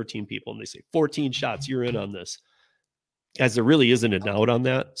 let's say 13 people, and they say 14 shots, you're in on this. As there really isn't an out on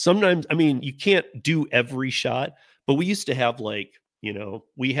that. Sometimes, I mean, you can't do every shot, but we used to have like,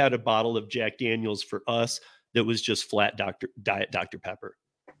 we had a bottle of Jack Daniels for us that was just flat Diet Dr. Pepper.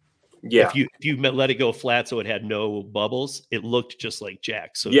 Yeah. If you let it go flat so it had no bubbles, it looked just like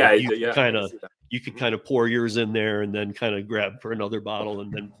Jack. So you could kind of pour yours in there and then kind of grab for another bottle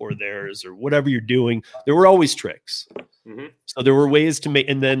and then pour theirs or whatever you're doing. There were always tricks. Mm-hmm. So there were ways to make,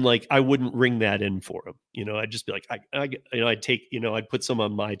 and then like, I wouldn't ring that in for them. I'd just be like, I'd take, I'd put some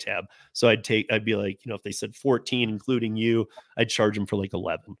on my tab. So I'd be like, if they said 14, including you, I'd charge them for like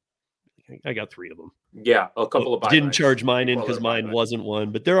 11. I got 3 of them. Yeah. A couple of didn't charge mine in because mine wasn't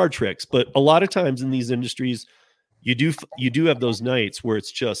one, but there are tricks. But a lot of times in these industries, you do have those nights where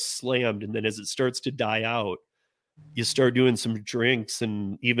it's just slammed. And then as it starts to die out, you start doing some drinks,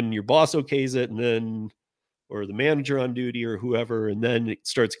 and even your boss okays it. And then, or the manager on duty or whoever, and then it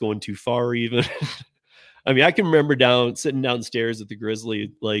starts going too far even. I mean, I can remember sitting downstairs at the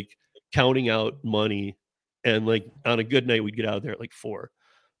Grizzly, like counting out money, and like on a good night, we'd get out of there at like 4.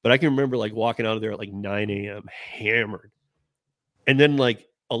 But I can remember like walking out of there at like 9 a.m. hammered. And then like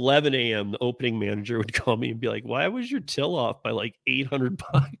 11 a.m., the opening manager would call me and be like, why was your till off by like $800?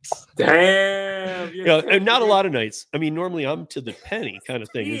 Damn. And not a lot of nights. I mean, normally I'm to the penny kind of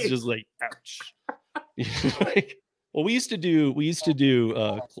thing. It's just like, ouch. Well, we used to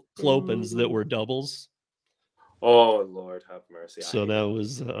do clopens that were doubles. Oh, Lord have mercy. So that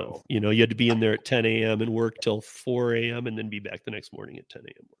was, you had to be in there at 10 a.m. and work till 4 a.m. and then be back the next morning at 10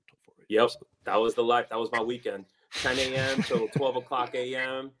 a.m. Work till 4 a.m. Yep. So that was the life. That was my weekend. 10 a.m. till 12 o'clock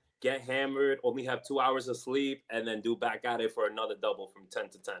a.m. Get hammered, only have 2 hours of sleep, and then do back at it for another double from 10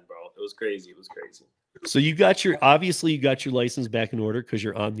 to 10, bro. It was crazy. So obviously you got your license back in order because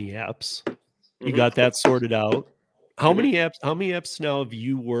you're on the apps. You Mhm. got that sorted out. How many apps now have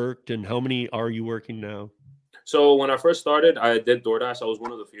you worked, and how many are you working now? So when I first started, I did DoorDash. I was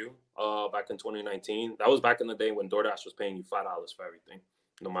one of the few back in 2019. That was back in the day when DoorDash was paying you $5 for everything,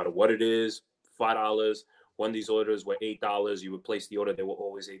 no matter what it is. $5. When these orders were $8, you would place the order. They were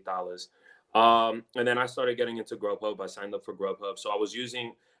always $8. And then I started getting into Grubhub. I signed up for Grubhub. So I was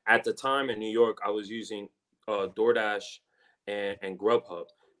using, at the time in New York, I was using DoorDash and Grubhub.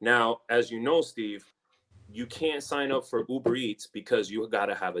 Now, as you know, Steve, you can't sign up for Uber Eats because you got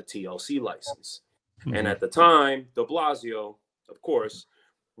to have a TLC license. And at the time, de Blasio, of course,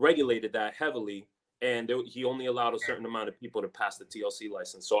 regulated that heavily, and he only allowed a certain amount of people to pass the TLC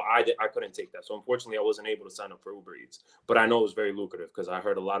license. So I couldn't take that. So unfortunately, I wasn't able to sign up for Uber Eats. But I know it was very lucrative because I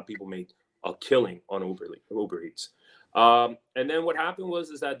heard a lot of people made a killing on Uber Eats. And then what happened was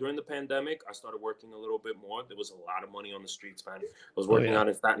that during the pandemic, I started working a little bit more. There was a lot of money on the streets, man. I was working out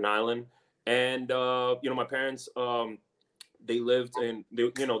in Staten Island, and my parents. They lived in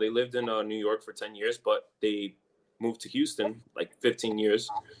New York for 10 years, but they moved to Houston like 15 years.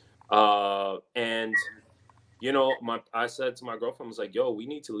 And I said to my girlfriend, I was like, yo, we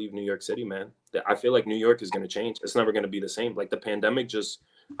need to leave New York City, man. I feel like New York is going to change. It's never going to be the same. Like the pandemic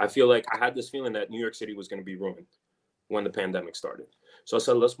I feel like I had this feeling that New York City was going to be ruined when the pandemic started. So I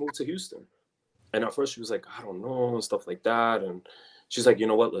said, let's move to Houston. And at first she was like, I don't know, and stuff like that. And she's like, you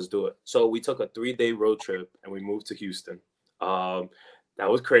know what, let's do it. So we took a 3-day road trip and we moved to Houston. That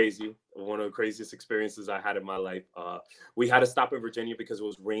was crazy. One of the craziest experiences I had in my life. We had to stop in Virginia because it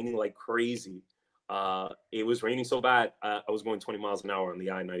was raining like crazy. It was raining so bad. I was going 20 miles an hour on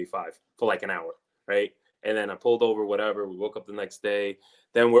the I-95 for like an hour, right? And then I pulled over, whatever. We woke up the next day.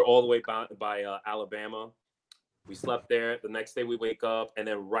 Then we're all the way by Alabama. We slept there. The next day we wake up, and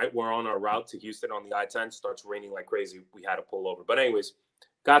then right we're on our route to Houston on the I-10. Starts raining like crazy. We had to pull over. But anyways,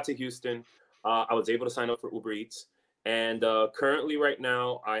 got to Houston. I was able to sign up for Uber Eats. And currently right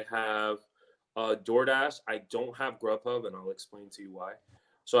now I have DoorDash. I don't have Grubhub, and I'll explain to you why.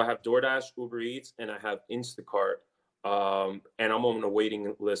 So I have DoorDash, Uber Eats, and I have Instacart. And I'm on a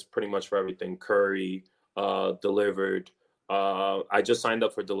waiting list pretty much for everything. Curry, Delivered. I just signed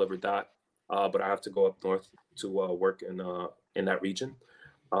up for Delivered that, but I have to go up north to work in that region.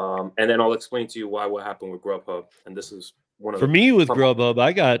 And then I'll explain to you what happened with Grubhub. And this is one of for me with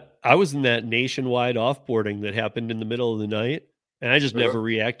Grubhub. I was in that nationwide offboarding that happened in the middle of the night, and I just never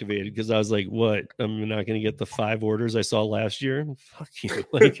reactivated because I was like, "What? I'm not going to get the 5 orders I saw last year? Fuck you!"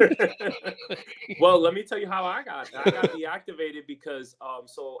 Like, well, let me tell you how I got deactivated because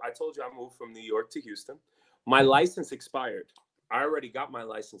so I told you I moved from New York to Houston. My license expired. I already got my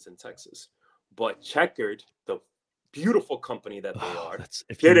license in Texas, but Checkered, the beautiful company that they are,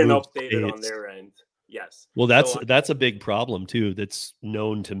 didn't update it on their end. Yes. Well, that's a big problem too. That's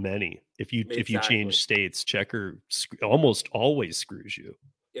known to many. If you change states, Checker almost always screws you.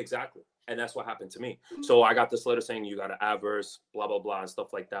 Exactly. And that's what happened to me. So I got this letter saying you got an adverse, blah, blah, blah, and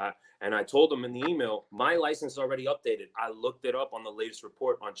stuff like that. And I told them in the email, my license is already updated. I looked it up on the latest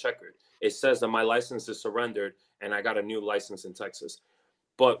report on Checkered. It says that my license is surrendered and I got a new license in Texas.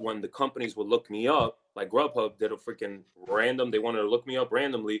 But when the companies would look me up, like Grubhub did a freaking random, they wanted to look me up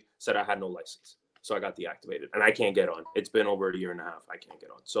randomly, said I had no license. So I got deactivated and I can't get on. It's been over a year and a half. I can't get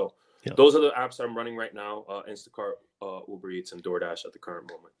on. So those are the apps I'm running right now. Instacart, Uber Eats, and DoorDash at the current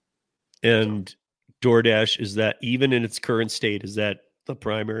moment. And DoorDash, is that even in its current state, is that the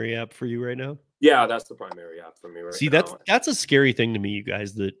primary app for you right now? Yeah, that's the primary app for me right now. See, that's a scary thing to me, you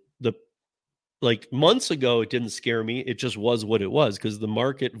guys, that like months ago, it didn't scare me. It just was what it was because the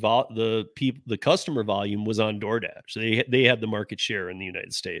market, the customer volume was on DoorDash. They had the market share in the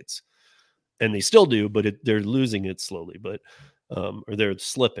United States. And they still do, but they're losing it slowly, or they're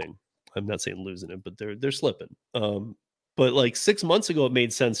slipping. I'm not saying losing it, but they're slipping. But like 6 months ago, it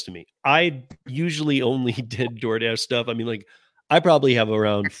made sense to me. I usually only did DoorDash stuff. I mean, like I probably have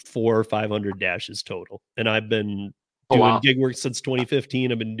around 400 or 500 dashes total, and I've been doing gig work since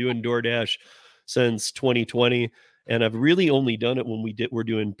 2015. I've been doing DoorDash since 2020, and I've really only done it when we're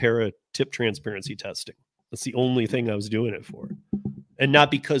doing para tip transparency testing. That's the only thing I was doing it for. And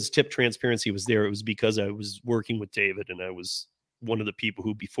not because tip transparency was there. It was because I was working with David and I was one of the people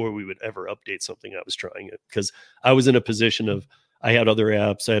who, before we would ever update something, I was trying it because I was in a position of, I had other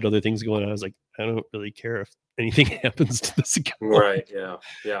apps, I had other things going on. I was like, I don't really care if anything happens to this account. Right. Yeah.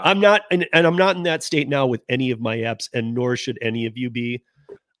 Yeah. I'm not, and I'm not in that state now with any of my apps, and nor should any of you be.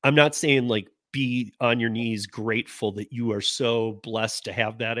 I'm not saying like be on your knees grateful that you are so blessed to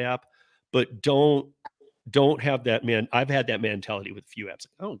have that app, but don't don't have that, man. I've had that mentality with a few apps.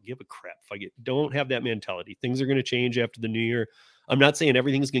 I don't give a crap if I don't have that mentality. Things are going to change after the new year. I'm not saying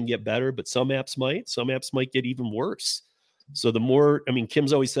everything's going to get better, but some apps might get even worse. So the more, I mean,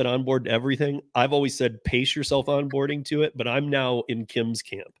 Kim's always said onboard to everything. I've always said pace yourself onboarding to it, but I'm now in Kim's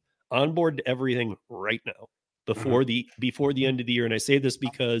camp. Onboard to everything right now before the end of the year. And I say this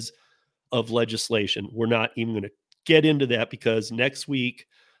because of legislation. We're not even going to get into that because next week,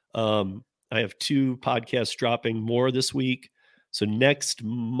 I have 2 podcasts dropping more this week. So next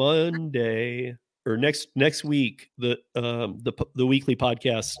Monday or next week, the weekly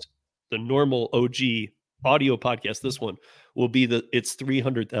podcast, the normal OG audio podcast, this one will be its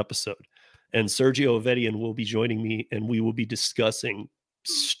 300th episode. And Sergio Ovedian will be joining me and we will be discussing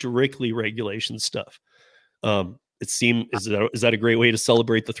strictly regulation stuff. Is that a great way to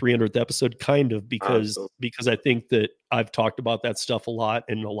celebrate the 300th episode? Kind of, because I think that I've talked about that stuff a lot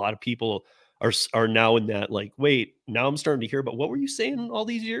and a lot of people are now in that, like, wait, now I'm starting to hear about what were you saying all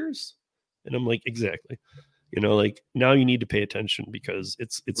these years? And I'm like, exactly. Like now you need to pay attention because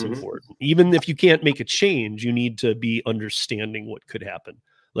it's important. Even if you can't make a change, you need to be understanding what could happen.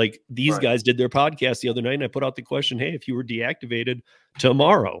 Like these guys did their podcast the other night and I put out the question, hey, if you were deactivated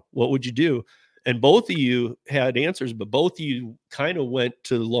tomorrow, what would you do? And both of you had answers, but both of you kind of went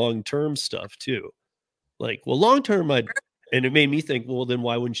to long-term stuff too. Like, well, long-term, and it made me think, well, then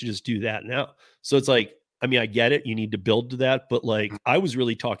why wouldn't you just do that now? So it's like, I mean, I get it. You need to build to that. But like, I was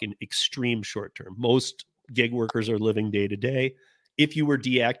really talking extreme short-term. Most gig workers are living day to day. If you were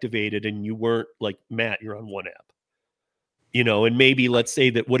deactivated and you weren't like Matt, you're on one app, and maybe let's say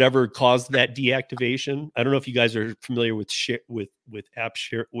that whatever caused that deactivation. I don't know if you guys are familiar with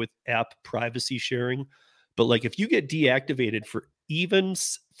app privacy sharing, but like if you get deactivated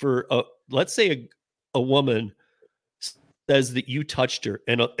let's say a woman says that you touched her,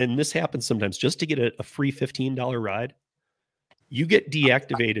 and this happens sometimes just to get a free $15 ride, you get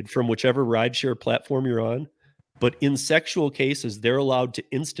deactivated from whichever rideshare platform you're on. But in sexual cases, they're allowed to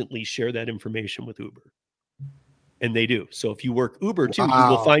instantly share that information with Uber. And they do. So if you work Uber too, you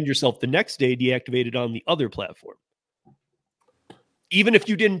will find yourself the next day deactivated on the other platform. Even if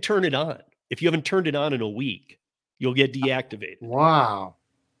you didn't turn it on. If you haven't turned it on in a week, you'll get deactivated. Wow.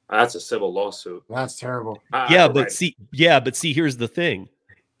 That's a civil lawsuit. That's terrible. But see, here's the thing.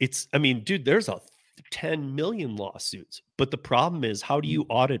 Dude, there's 10 million lawsuits. But the problem is, how do you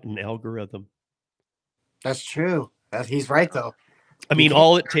audit an algorithm? That's true. He's right, though.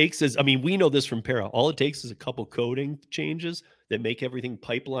 All it takes is, we know this from Para. All it takes is a couple coding changes that make everything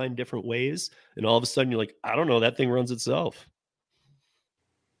pipeline different ways. And all of a sudden you're like, I don't know, that thing runs itself.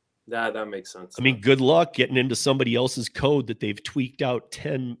 That makes sense. Good luck getting into somebody else's code that they've tweaked out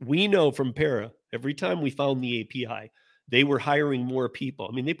 10. We know from Para, every time we found the API, they were hiring more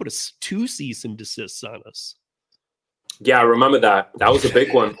people. They put 2 cease and desists on us. Yeah, I remember that. That was a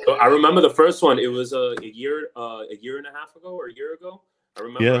big one. I remember the first one. It was a year and a half ago or a year ago. I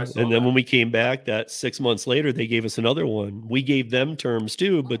remember. Yeah, and then when we came back, that 6 months later, they gave us another one. We gave them terms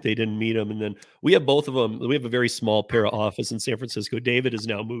too, but they didn't meet them. And then we have both of them. We have a very small Para office in San Francisco. David has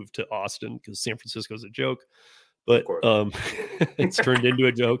now moved to Austin because San Francisco is a joke, but it's turned into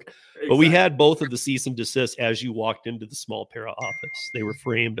a joke. Exactly. But we had both of the cease and desist as you walked into the small Para office. They were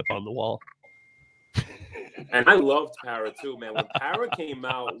framed up on the wall. And I loved Para too, man. When Para came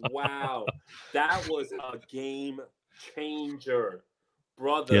out, wow, that was a game changer,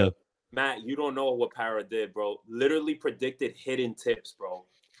 brother. Yeah. Matt, you don't know what Para did, bro. Literally predicted hidden tips, bro.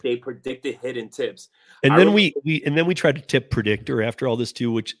 They predicted hidden tips. And then we tried to tip predictor after all this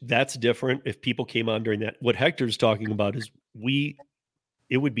too, which that's different. If people came on during that, what Hector's talking about is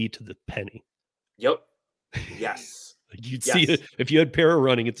it would be to the penny. Yep. Yes. You'd see it if you had Para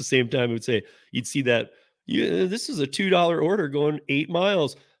running at the same time. It would say you'd see that this is a $2 order going 8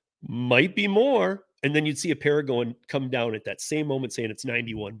 miles, might be more, and then you'd see a Para come down at that same moment saying it's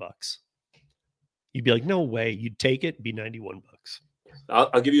 $91. You'd be like, no way. You'd take it, it'd be $91.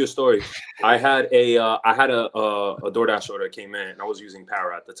 I'll give you a story. I had a DoorDash order came in, and I was using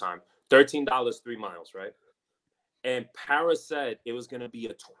Para at the time. $13, 3 miles, right? And Para said it was going to be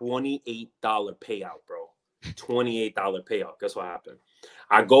a $28 payout, bro. $28 payout. Guess what happened?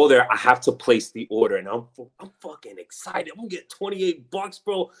 I go there. I have to place the order, and I'm fucking excited. I'm gonna get $28,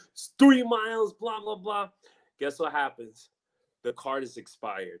 bro. It's 3 miles. Blah blah blah. Guess what happens? The card is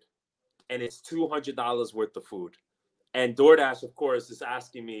expired, and it's $200 worth of food. And DoorDash, of course, is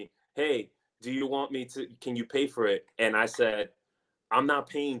asking me, "Hey, do you want me to? Can you pay for it?" And I said, "I'm not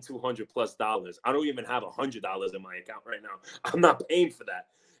paying $200+. I don't even have $100 in my account right now. I'm not paying for that."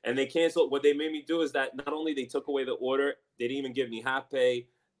 And they canceled. What they made me do is that not only they took away the order, they didn't even give me half pay.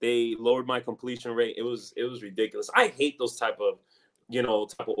 They lowered my completion rate. It was ridiculous. I hate those type of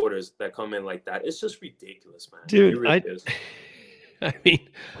orders that come in like that. It's just ridiculous, man. Dude, it really is. I mean,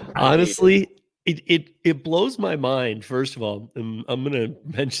 honestly, it blows my mind. First of all, and I'm going to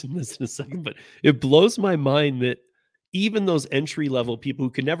mention this in a second, but it blows my mind that even those entry level people who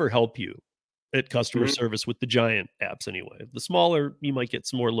can never help you at customer service with the giant apps anyway. The smaller, you might get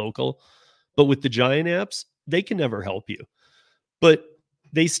some more local, but with the giant apps, they can never help you. But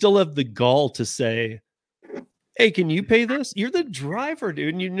they still have the gall to say, hey, can you pay this? You're the driver,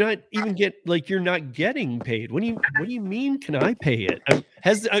 dude. And you're not even you're not getting paid. What do you mean? Can I pay it?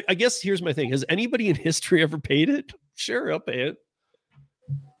 I guess here's my thing. Has anybody in history ever paid it? Sure, I'll pay it.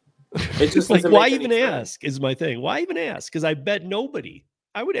 It just like, why even ask is my thing. Why even ask? Because I bet nobody,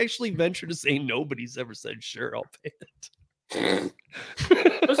 I would actually venture to say nobody's ever said, sure, I'll pay it.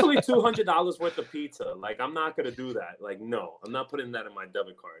 Especially $200 worth of pizza. Like, I'm not gonna do that. Like, no, I'm not putting that in my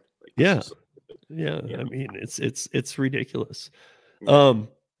debit card. Like, yeah. I mean, it's ridiculous. Yeah.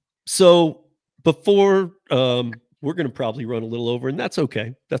 So before we're gonna probably run a little over, and that's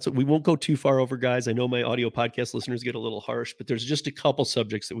okay. That's what we won't go too far over, guys. I know my audio podcast listeners get a little harsh, but there's just a couple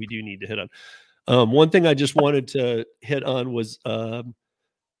subjects that we do need to hit on. One thing I just wanted to hit on was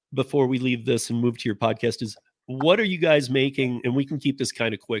before we leave this and move to your podcast is, what are you guys making? And we can keep this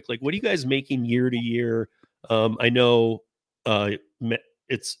kind of quick. Like, what are you guys making year to year? I know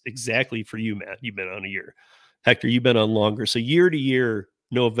it's exactly for you, Matt. You've been on a year. Hector, you've been on longer. So year to year,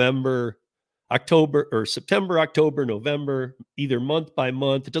 November, October, or September, October, November, either month by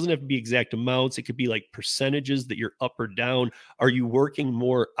month. It doesn't have to be exact amounts. It could be like percentages that you're up or down. Are you working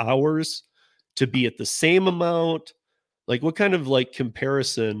more hours to be at the same amount? Like, what kind of like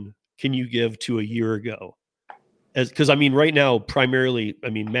comparison can you give to a year ago? Because I mean, right now, primarily, I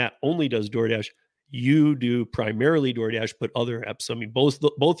mean, Matt only does DoorDash. You do primarily DoorDash, but other apps. I mean,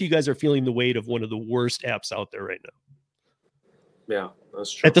 both you guys are feeling the weight of one of the worst apps out there right now. Yeah,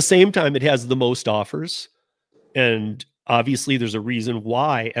 that's true. At the same time, it has the most offers, and obviously, there's a reason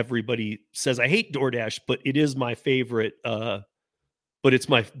why everybody says I hate DoorDash, but it is my favorite. But it's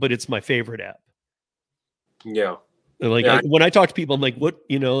my favorite app. Yeah. And like when I talk to people, I'm like, what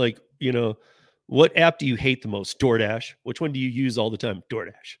app do you hate the most? DoorDash. Which one do you use all the time?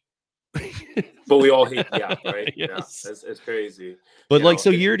 DoorDash. But we all hate the app, right? Yes. Yeah, it's crazy. But so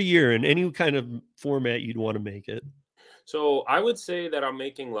year to year, in any kind of format you'd want to make it. So I would say that I'm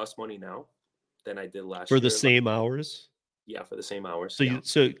making less money now than I did last year. For the same hours? Yeah, for the same hours. So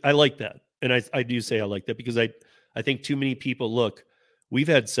so I like that. And I do say I like that because I think too many people, look, we've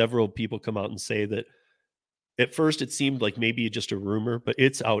had several people come out and say that at first it seemed like maybe just a rumor, but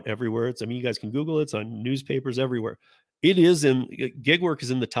it's out everywhere. I mean, you guys can Google it. It's on newspapers everywhere. It is gig work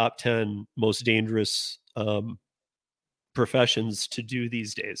is in the top 10 most dangerous professions to do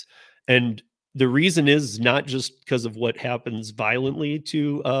these days. And the reason is not just because of what happens violently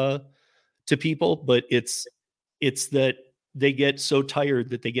to people, but it's that they get so tired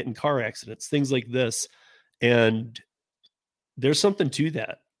that they get in car accidents, things like this. And there's something to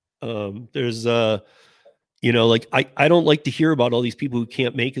that. There's like I don't like to hear about all these people who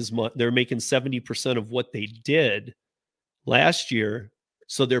can't make as much. They're making 70% of what they did last year.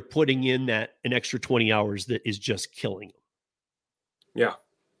 So they're putting in an extra 20 hours that is just killing them. Yeah.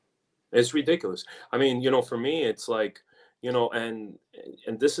 It's ridiculous. I mean, for me, it's like, and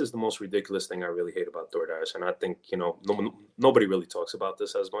this is the most ridiculous thing I really hate about DoorDash. And I think, nobody really talks about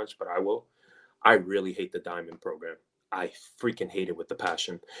this as much, but I will. I really hate the Diamond program. I freaking hate it with the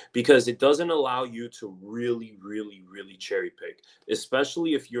passion because it doesn't allow you to really, really, really cherry pick,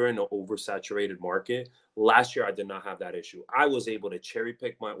 especially if you're in an oversaturated market. Last year, I did not have that issue. I was able to cherry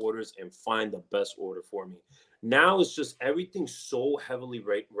pick my orders and find the best order for me. Now it's just everything so heavily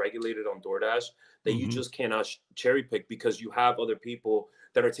regulated on DoorDash that you just cannot cherry pick because you have other people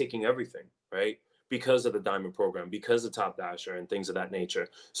that are taking everything, right? Because of the Diamond program, because of Top Dasher and things of that nature.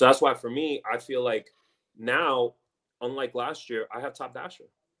 So that's why for me, I feel like now, unlike last year, I have Top Dasher.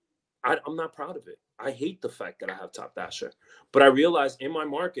 I'm not proud of it. I hate the fact that I have Top Dasher. But I realize in my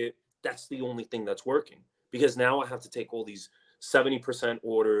market, that's the only thing that's working. Because now I have to take all these 70%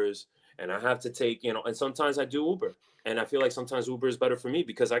 orders, and I have to take, and sometimes I do Uber. And I feel like sometimes Uber is better for me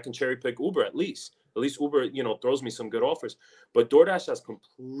because I can cherry pick Uber at least. At least Uber, throws me some good offers. But DoorDash has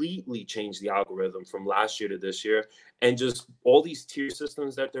completely changed the algorithm from last year to this year. And just all these tier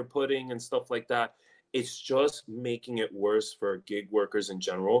systems that they're putting and stuff like that, it's just making it worse for gig workers in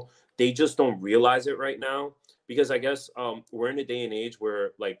general. They just don't realize it right now because I guess we're in a day and age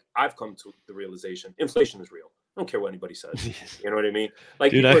where, like, I've come to the realization inflation is real. I don't care what anybody says. You know what I mean?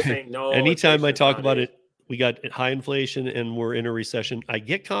 Like, dude, people are saying no. Anytime I talk about it we got high inflation and we're in a recession. I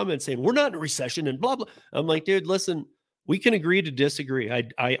get comments saying we're not in a recession and blah, blah. I'm like, dude, listen, we can agree to disagree.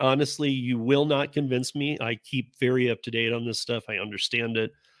 I honestly, you will not convince me. I keep very up to date on this stuff. I understand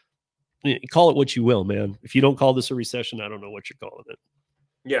it. Call it what you will, man. If you don't call this a recession, I don't know what you're calling it.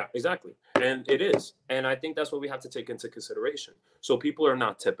 Yeah, exactly. And it is. And I think that's what we have to take into consideration. So people are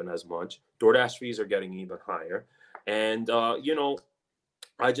not tipping as much. DoorDash fees are getting even higher. And, you know,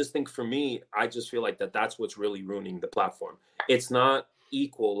 I just think for me, I just feel like that's what's really ruining the platform. It's not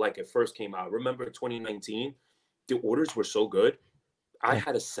equal like it first came out. Remember 2019, the orders were so good. I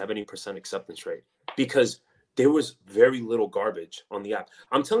had a 70% acceptance rate because there was very little garbage on the app.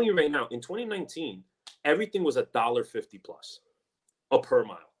 I'm telling you right now, in 2019, everything was $1.50 plus a per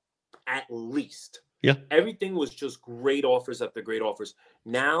mile, at least. Yeah. Everything was just great offers after great offers.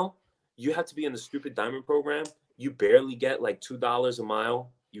 Now you have to be in the stupid diamond program. You barely get like $2 a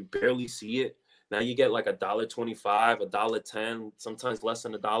mile. You barely see it. Now you get like $1.25, $1.10, sometimes less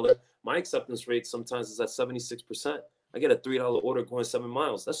than $1. My acceptance rate sometimes is at 76%. I get a $3 order going 7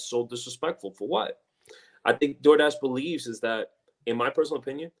 miles. That's so disrespectful. For what? I think DoorDash believes is that, in my personal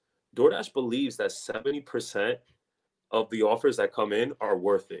opinion, DoorDash believes that 70% of the offers that come in are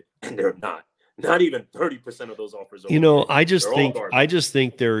worth it, and they're not. Not even 30% of those offers are. You know, I just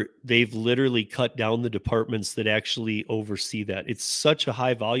think they've literally cut down the departments that actually oversee that. It's such a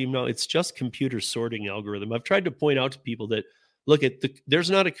high volume now. It's just computer sorting algorithm. I've tried to point out to people that look at there's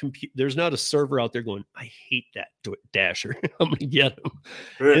not a server out there going, I hate that Dasher. I'm gonna get them.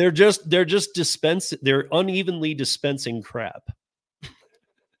 Right. They're unevenly dispensing crap.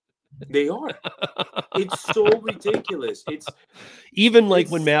 They are. It's so ridiculous. It's even like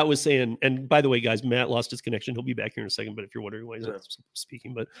when Matt was saying, and by the way, guys, Matt lost his connection. He'll be back here in a second, but if you're wondering why he's not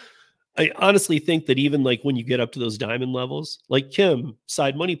speaking, but I honestly think that even like when you get up to those diamond levels, like Kim,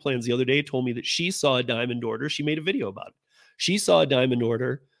 Side Money Plans, the other day told me that she saw a diamond order. She made a video about it. She saw a diamond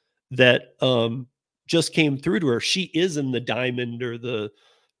order that just came through to her. She is in the diamond or the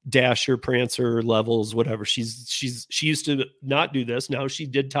Dasher, Prancer levels, whatever. She used to not do this. Now she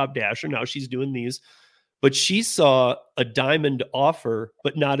did Top Dasher. Now she's doing these, but she saw a diamond offer,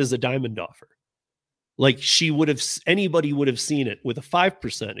 but not as a diamond offer. Like anybody would have seen it with a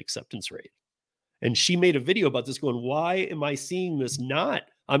 5% acceptance rate. And she made a video about this going, why am I seeing this not?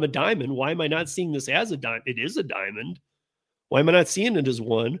 I'm a diamond. Why am I not seeing this as a diamond? It is a diamond. Why am I not seeing it as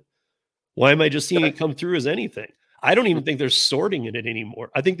one? Why am I just seeing it come through as anything? I don't even think they're sorting in it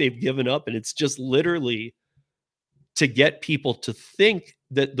anymore. I think they've given up, and it's just literally to get people to think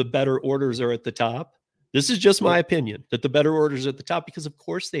that the better orders are at the top. This is just my opinion, that the better orders are at the top, because of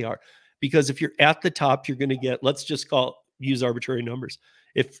course they are. Because if you're at the top, you're going to get, let's just use arbitrary numbers.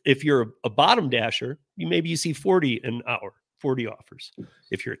 If you're a bottom dasher, you see 40 an hour, 40 offers.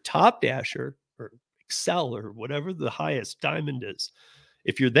 If you're a top dasher or Excel or whatever the highest diamond is,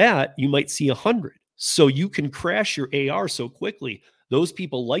 if you're that, you might see 100. So you can crash your AR so quickly. Those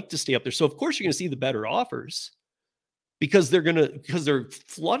people like to stay up there. So of course you're going to see the better offers because they're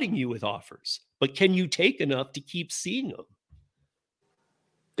flooding you with offers. But can you take enough to keep seeing them?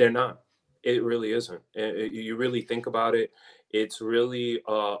 They're not. It really isn't. You really think about it. It's really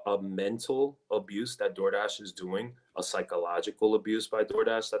a mental abuse that DoorDash is doing, a psychological abuse by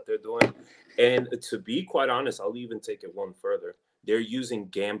DoorDash that they're doing. And to be quite honest, I'll even take it one further. They're using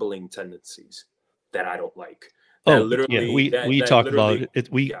gambling tendencies that I don't like. We talk about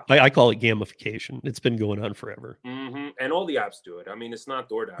it. I call it gamification. It's been going on forever. Mm-hmm. And all the apps do it. I mean, it's not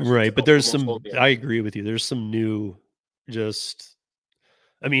DoorDash. Right. But there's I agree with you. There's some new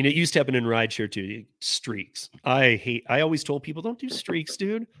it used to happen in rideshare too. Streaks. I always told people, don't do streaks,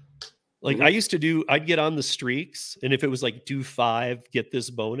 dude. Like I'd get on the streaks. And if it was like do 5, get this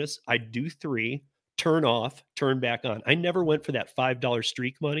bonus, I'd do 3, turn off, turn back on. I never went for that $5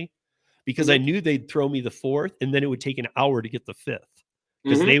 streak money because I knew they'd throw me the 4th and then it would take an hour to get the 5th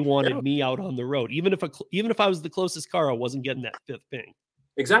because they wanted me out on the road. Even if I was the closest car, I wasn't getting that 5th ping.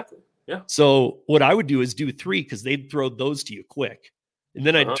 Exactly. Yeah. So what I would do is do 3 because they'd throw those to you quick. And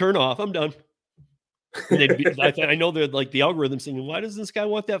then I'd turn off. I'm done. And I know they're like the algorithm saying, why does this guy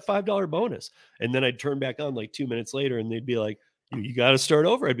want that $5 bonus? And then I'd turn back on like 2 minutes later and they'd be like, you got to start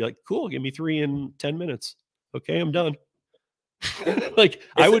over. I'd be like, cool, give me 3 in 10 minutes. Okay, I'm done.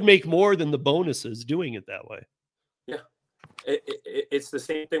 I would make more than the bonuses doing it that way. Yeah. It's the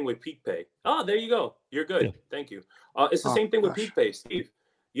same thing with Peak Pay. Oh, there you go. You're good. Yeah. Thank you. It's the same thing with Peak Pay, Steve.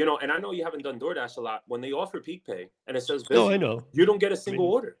 You know, and I know you haven't done DoorDash a lot. When they offer Peak Pay and it says busy, I know. You don't get a single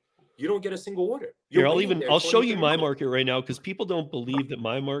order. You don't get a single order. Here, I'll show you my market right now because people don't believe that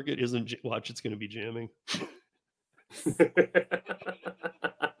my market isn't. Watch, it's going to be jamming.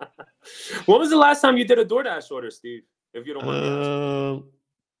 When was the last time you did a DoorDash order, Steve? If you don't mind me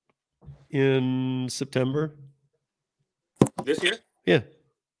asking. In September. This year? Yeah.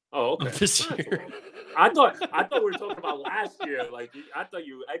 Oh, okay. This year. I thought we were talking about last year. Like, I thought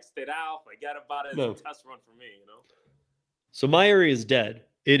you X'd it out. Forget about it. No. It's a test run for me, you know? So my area is dead.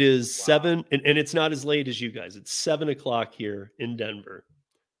 It is 7, and it's not as late as you guys. It's 7 o'clock here in Denver,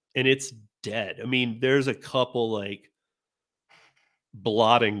 and it's dead. I mean, there's a couple like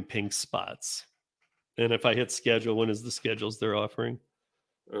blotting pink spots. And if I hit schedule, when is the schedules they're offering?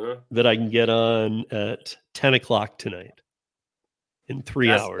 That I can get on at 10 o'clock tonight in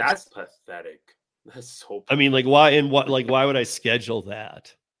 3 hours. That's pathetic. That's so pathetic. I mean, like, why would I schedule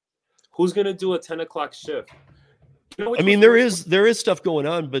that? Who's gonna do a 10 o'clock shift? You know, I mean, there is stuff going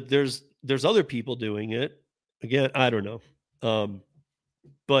on, but there's other people doing it. Again, I don't know.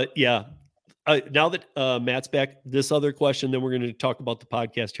 But yeah, now that Matt's back, this other question, then we're going to talk about the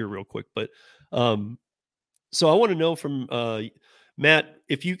podcast here real quick. But so I want to know from Matt,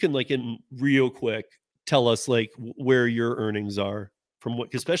 if you can, like, in real quick, tell us like where your earnings are from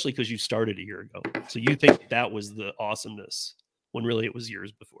what, especially because you started a year ago. So you think that was the awesomeness when really it was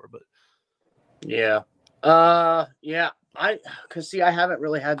years before. But yeah. Cause see, I haven't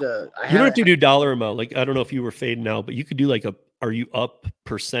really had to. You don't have to do dollar amount. Like, I don't know if you were fading out, but you could do like are you up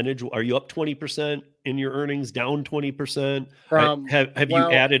percentage? Are you up 20% in your earnings, down 20%? Have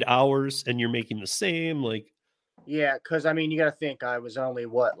you added hours and you're making the same? Like, yeah, because I mean, you got to think I was only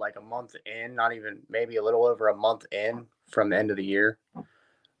like a month in, not even, maybe a little over a month in from the end of the year.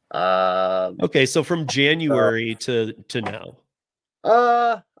 Okay, so from January to now.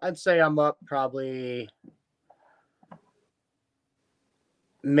 I'd say I'm up probably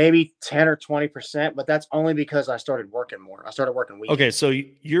maybe 10 or 20%, but that's only because I started working more. I started working weekends. Okay, so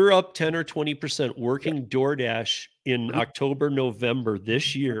you're up 10 or 20% working DoorDash in October, November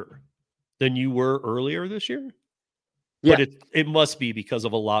this year than you were earlier this year? Yeah. But it must be because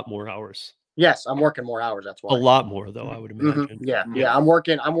of a lot more hours. Yes, I'm working more hours. That's why. A lot more, though, I would imagine. Mm-hmm. Yeah. I'm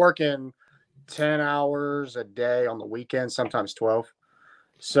working 10 hours a day on the weekends, sometimes 12.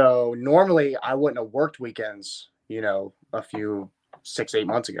 So normally I wouldn't have worked weekends, a few 6-8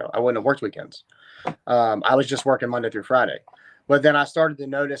 months ago. I wouldn't have worked weekends. I was just working Monday through Friday. But then I started to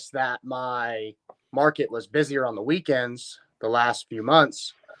notice that my market was busier on the weekends the last few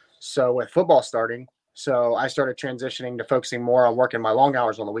months. So with football starting, so I started transitioning to focusing more on working my long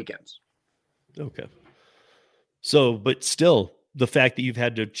hours on the weekends. Okay. So, but still, the fact that you've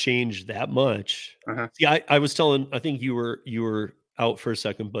had to change that much. See, I was telling, I think you were out for a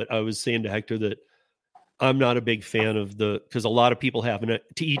second, but I was saying to Hector that I'm not a big fan of because a lot of people have, and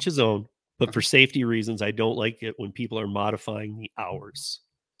to each his own, but for safety reasons, I don't like it when people are modifying the hours.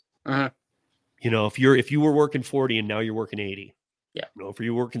 If you were working 40 and now you're working 80. Yeah. If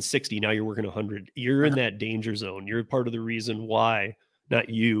you're working 60, now you're working 100. You're in that danger zone. You're part of the reason why, not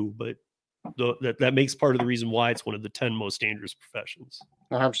you, but that makes part of the reason why it's one of the 10 most dangerous professions.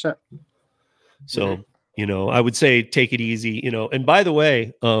 100%. So, I would say take it easy, and by the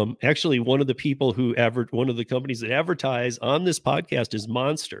way, actually one of the people one of the companies that advertise on this podcast is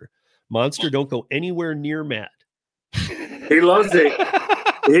Monster. Monster don't go anywhere near Matt. He loves it.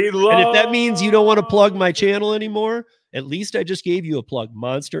 And if that means you don't want to plug my channel anymore, at least I just gave you a plug.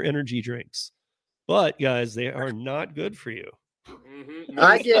 Monster energy drinks. But guys, they are not good for you.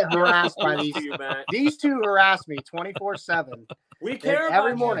 I get harassed by these two harass me 24/7. We care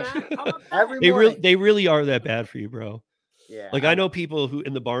every about morning. Every morning. They really are that bad for you, bro. Yeah. Like, I know people who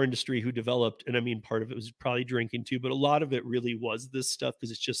in the bar industry who developed, and I mean, part of it was probably drinking too, but a lot of it really was this stuff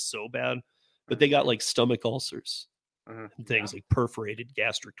because it's just so bad. But they got like stomach ulcers and things like perforated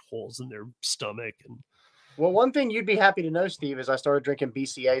gastric holes in their stomach. And well, one thing you'd be happy to know, Steve, is I started drinking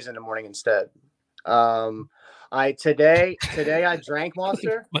BCAs in the morning instead. Today I drank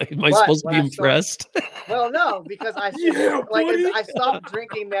Monster. Am I supposed to be impressed? Well, no, because I stopped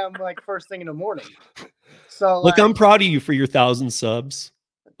drinking them like first thing in the morning. So look, I'm proud of you for your 1,000 subs.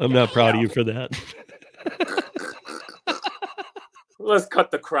 I'm not proud of you for that. Let's cut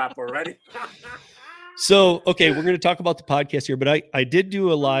the crap already. So, okay, we're going to talk about the podcast here, but I did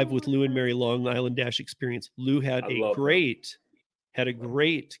do a live with Lou and Mary Long Island Dash Experience. Lou had a great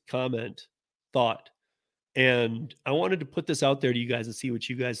comment, thought, and I wanted to put this out there to you guys and see what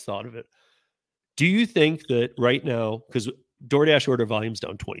you guys thought of it. Do you think that right now, because DoorDash order volume's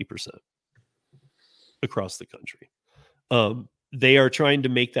down 20% across the country, they are trying to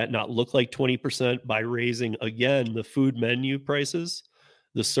make that not look like 20% by raising, again, the food menu prices,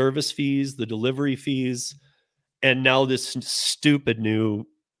 the service fees, the delivery fees, and now this stupid new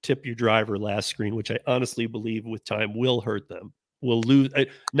tip your driver last screen, which I honestly believe with time will hurt them. will lose.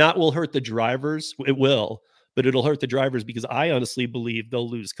 Not will hurt the drivers. It will, but it'll hurt the drivers because I honestly believe they'll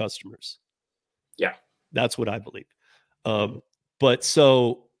lose customers. Yeah, that's what I believe. But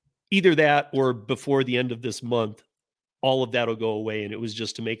so either that or before the end of this month, all of that will go away. And it was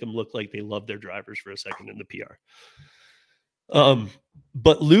just to make them look like they love their drivers for a second in the PR.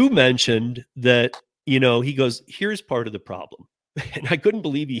 But Lou mentioned that, you know, he goes, here's part of the problem. And I couldn't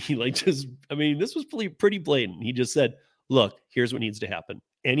believe he like just, I mean, this was pretty blatant. He just said, look, here's what needs to happen.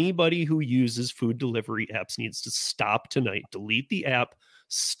 Anybody who uses food delivery apps needs to stop tonight, delete the app,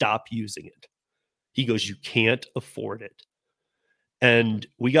 stop using it. He goes, you can't afford it. And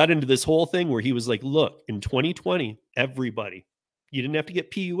we got into this whole thing where he was like, look, in 2020, everybody, you didn't have to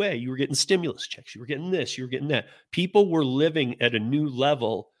get PUA. You were getting stimulus checks. You were getting this, you were getting that. People were living at a new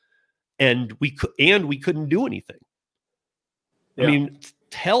level and we couldn't do anything. Yeah. I mean,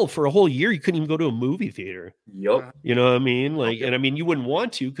 hell, for a whole year, you couldn't even go to a movie theater. Yep. You know what I mean? Like, and I mean, you wouldn't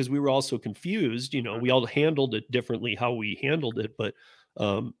want to because we were all so confused. You know, we all handled it differently how we handled it, but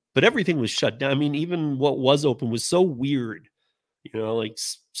everything was shut down. I mean, even what was open was so weird. You know, like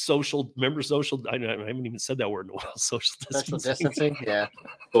social, I haven't even said that word in a while. Social distancing. Yeah.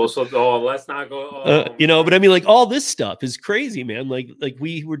 Let's not go. You know, but I mean, like all this stuff is crazy, man. Like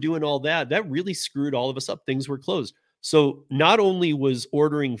we were doing all that. That really screwed all of us up. Things were closed. So not only was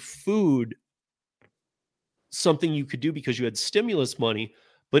ordering food something you could do because you had stimulus money,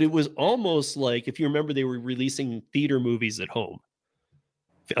 but it was almost like, if you remember, they were releasing theater movies at home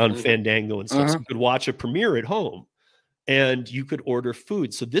on Fandango and stuff. So you could watch a premiere at home. And you could order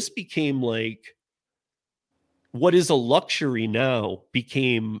food. So this became like what is a luxury now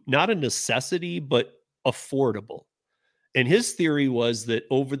became not a necessity, but affordable. And his theory was that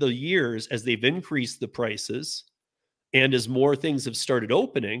over the years, as they've increased the prices and as more things have started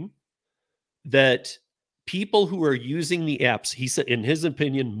opening, that people who are using the apps, he said, in his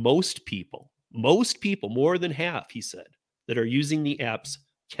opinion, most people, more than half, he said, that are using the apps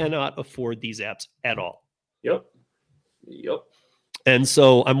cannot afford these apps at all. Yep. And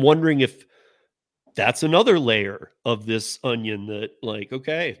so I'm wondering if that's another layer of this onion that, like,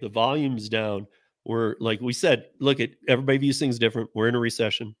 okay, the volume's down. We're, like we said, look, at everybody views things different. We're in a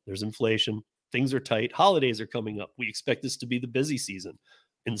recession. There's inflation. Things are tight. Holidays are coming up. We expect this to be the busy season.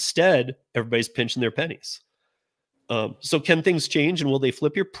 Instead, everybody's pinching their pennies. So can things change and will they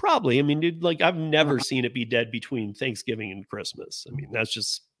flip here? Probably. I mean, dude, like I've never seen it be dead between Thanksgiving and Christmas. I mean, that's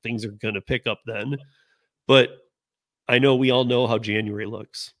just, things are going to pick up then. But I know we all know how January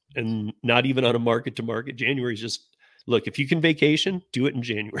looks, and not even on a market to market. January is just, look, if you can vacation, do it in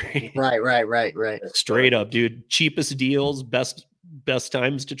January. Right. Straight up, dude. Cheapest deals, best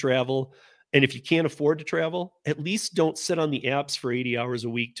times to travel. And if you can't afford to travel, at least don't sit on the apps for 80 hours a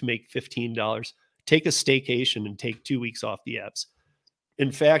week to make $15. Take a staycation and take 2 weeks off the apps.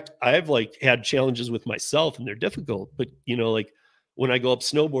 In fact, I've like had challenges with myself and they're difficult, but you know, like when I go up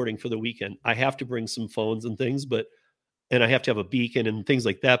snowboarding for the weekend, I have to bring some phones and things, and I have to have a beacon and things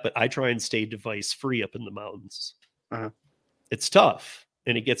like that. But I try and stay device free up in the mountains. It's tough,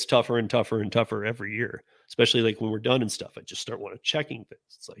 and it gets tougher and tougher and tougher every year, especially like when we're done and stuff. I just start checking things.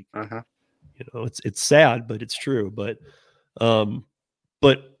 It's like, you know, it's sad, but it's true. But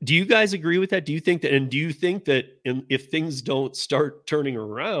do you guys agree with that? Do you think that, if things don't start turning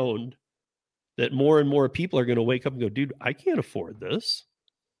around, that more and more people are going to wake up and go, dude, I can't afford this?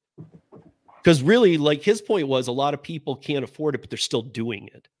 Because really, like his point was, a lot of people can't afford it, but they're still doing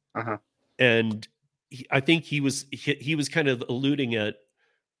it. And I think he was kind of alluding at,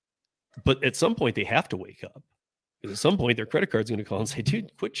 but at some point they have to wake up. Because at some point their credit card's going to call and say,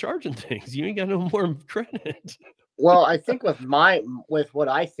 dude, quit charging things. You ain't got no more credit. Well, I think with what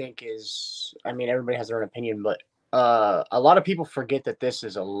I think is, I mean, everybody has their own opinion, but a lot of people forget that this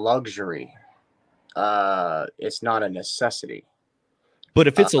is a luxury. It's not a necessity. But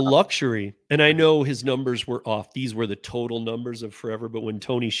if it's a luxury, and I know his numbers were off, these were the total numbers of forever. But when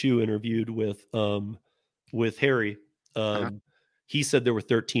Tony Hsu interviewed with Harry, he said there were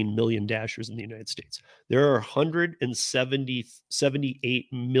 13 million Dashers in the United States. There are 178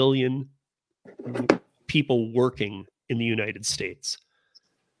 million people working in the United States.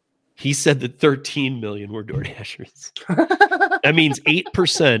 He said that 13 million were DoorDashers. That means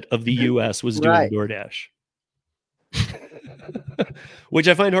 8% of the U.S. was doing DoorDash. Which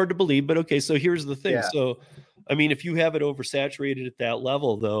I find hard to believe, but okay, so here's the thing. So, I mean, if you have it oversaturated at that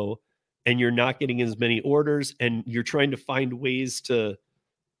level, though, and you're not getting as many orders, and you're trying to find ways to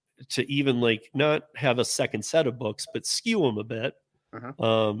even like not have a second set of books, but skew them a bit,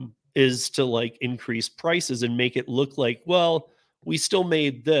 is to like increase prices and make it look like, well, we still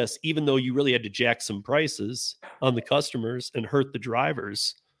made this, even though you really had to jack some prices on the customers and hurt the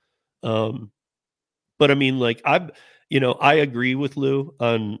drivers. But I mean, like I agree with Lou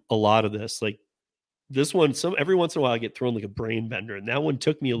on a lot of this. Like this one, every once in a while I get thrown like a brain bender, and that one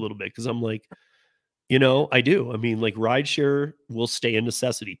took me a little bit because I'm like, I do. I mean, like rideshare will stay a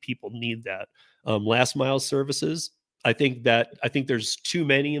necessity. People need that. Last mile services. I think there's too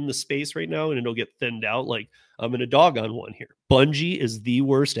many in the space right now, and it'll get thinned out. Like I'm in a dog on one here. Bungie is the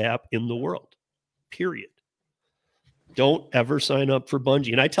worst app in the world. Period. Don't ever sign up for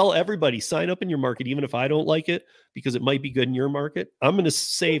Bungie. And I tell everybody, sign up in your market, even if I don't like it, because it might be good in your market. I'm going to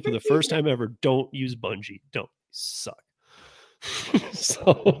say for the first time ever, don't use Bungie. Don't. Suck.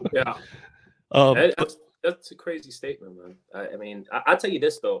 So yeah. That's a crazy statement, man. I mean, I'll tell you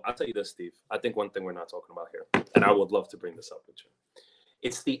this, though. I'll tell you this, Steve. I think one thing we're not talking about here, and I would love to bring this up with you.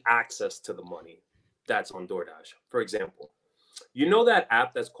 It's the access to the money that's on DoorDash. For example, you know that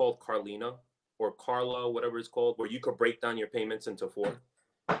app that's called Carlina or Carla, whatever it's called, where you could break down your payments into 4?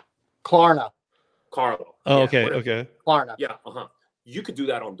 Klarna. Carla. Oh, Yeah, okay, whatever. okay. Klarna. Yeah, You could do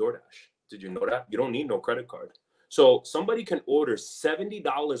that on DoorDash. Did you know that? You don't need no credit card. So somebody can order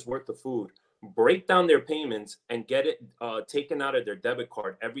 $70 worth of food, break down their payments, and get it taken out of their debit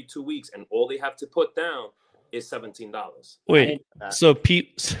card every 2 weeks, and all they have to put down is $17. Wait, so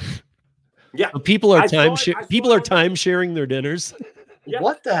people are time sharing their dinners. Yeah.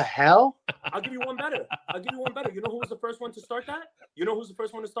 What the hell? I'll give you one better. You know who was the first one to start that?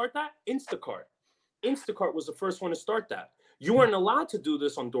 Instacart. Instacart was the first one to start that. You weren't allowed to do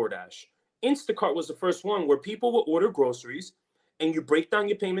this on DoorDash. Instacart was the first one where people would order groceries and you break down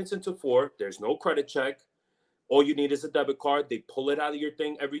your payments into 4. There's no credit check. All you need is a debit card. They pull it out of your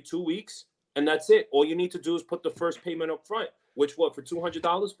thing every 2 weeks, and that's it. All you need to do is put the first payment up front, which for $200,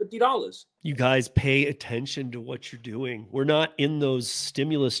 $50. You guys pay attention to what you're doing. We're not in those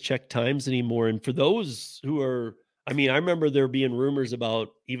stimulus check times anymore. And for those who are, I mean, I remember there being rumors about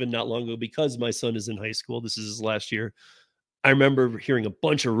even not long ago, because my son is in high school. This is his last year. I remember hearing a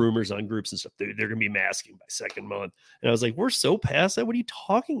bunch of rumors on groups and stuff. They're going to be masking by second month. And I was like, we're so past that. What are you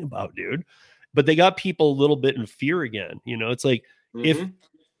talking about, dude? But they got people a little bit in fear again. It's like, if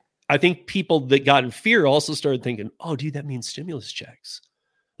I think people that got in fear also started thinking, oh, dude, that means stimulus checks.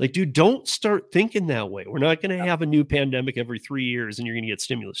 Like, dude, don't start thinking that way. We're not going to have a new pandemic every 3 years and you're going to get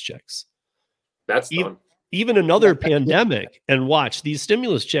stimulus checks. That's done. Even another pandemic, and watch, these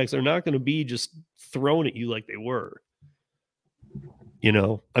stimulus checks are not going to be just thrown at you like they were.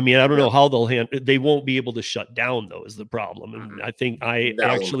 I mean, I don't know how they'll handle it. They won't be able to shut down, though, is the problem. And I think I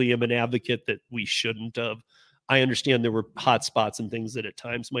actually am an advocate that we shouldn't have. I understand there were hot spots and things that at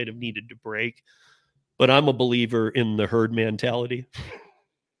times might have needed to break, but I'm a believer in the herd mentality.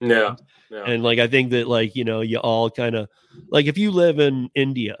 Yeah. And like, I think that you all kind of like, if you live in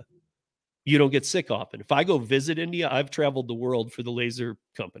India, you don't get sick often. If I go visit India, I've traveled the world for the laser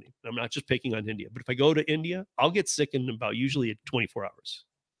company. I'm not just picking on India, but if I go to India, I'll get sick in about usually 24 hours.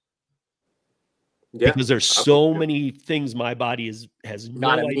 Yeah, because there's so many things my body has no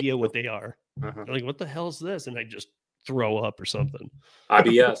idea what they are. Like, what the hell is this? And I just throw up or something.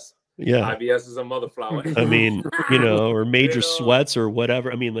 IBS. Yeah. IBS is a mother flower. I mean, or major sweats or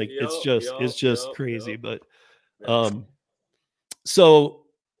whatever. I mean, like, it's just crazy. But so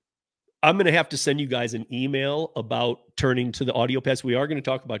I'm going to have to send you guys an email about turning to the audio pass. We are going to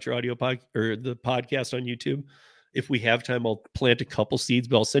talk about your audio or the podcast on YouTube. If we have time, I'll plant a couple seeds,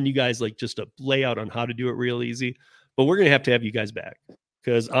 but I'll send you guys like just a layout on how to do it real easy. But we're going to have you guys back,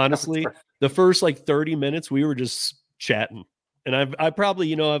 because honestly, the first like 30 minutes, we were just chatting. And I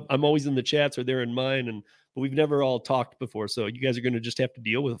probably, I'm always in the chats or they're in mine, but we've never all talked before. So you guys are going to just have to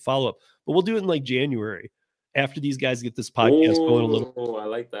deal with a follow-up, but we'll do it in like January, after these guys get this podcast going a little. Oh, I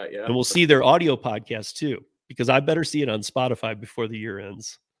like that. Yeah. And we'll see their audio podcast too, because I better see it on Spotify before the year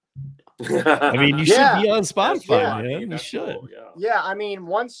ends. I mean, you should be on Spotify, man. You should. Cool. Yeah. I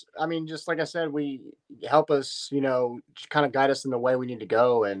mean, just like I said, we help us, kind of guide us in the way we need to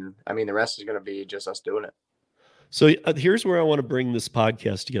go. And I mean, the rest is going to be just us doing it. So here's where I want to bring this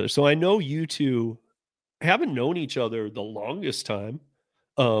podcast together. So I know you two haven't known each other the longest time,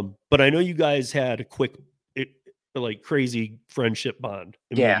 but I know you guys had a quick, crazy friendship bond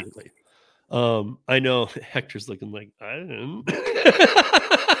immediately. Yeah. I know Hector's looking like, I don't know.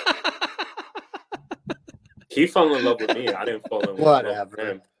 He fell in love with me. I didn't fall in love with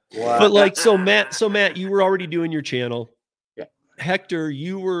him. But so Matt, you were already doing your channel. Yeah. Hector,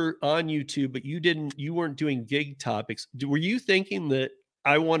 you were on YouTube, but you weren't doing gig topics. Were you thinking that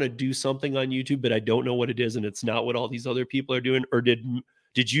I want to do something on YouTube, but I don't know what it is, and it's not what all these other people are doing? Or did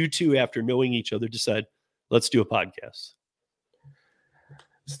you two, after knowing each other, decide, let's do a podcast?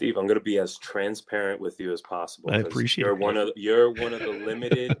 Steve, I'm gonna be as transparent with you as possible. I appreciate you're it. You're one of the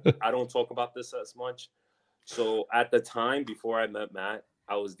limited. I don't talk about this as much. So at the time before I met Matt,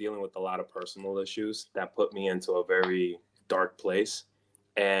 I was dealing with a lot of personal issues that put me into a very dark place,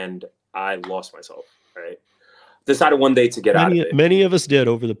 and I lost myself. Right. Decided one day to get out of it. Many of us did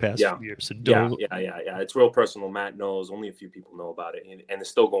over the past few years. So don't... Yeah. It's real personal. Matt knows. Only a few people know about it, and it's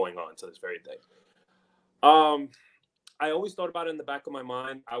still going on to this very day. I always thought about it in the back of my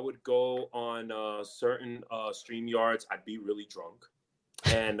mind. I would go on certain stream yards. I'd be really drunk,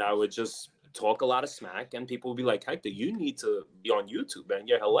 and I would just talk a lot of smack, and people would be like, "Hector, you need to be on YouTube, man.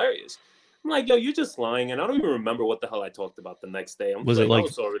 You're hilarious." I'm like, "Yo, you're just lying," and I don't even remember what the hell I talked about the next day. Was it like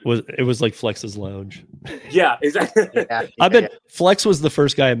Flex's Lounge? Yeah, exactly. Flex was the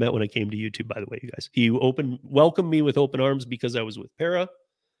first guy I met when I came to YouTube. By the way, you guys, he welcomed me with open arms because I was with Para.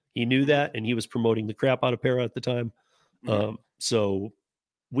 He knew that, and he was promoting the crap out of Para at the time. Mm-hmm. So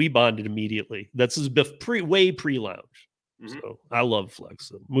we bonded immediately. That's way pre-lounge. Mm-hmm. So I love Flex.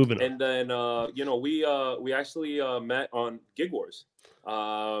 So moving on. And then we actually met on Gig Wars.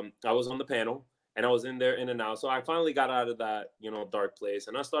 I was on the panel, and I was in there in and out. So I finally got out of that dark place,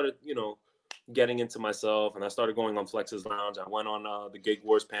 and I started getting into myself, and I started going on Flex's Lounge. I went on the Gig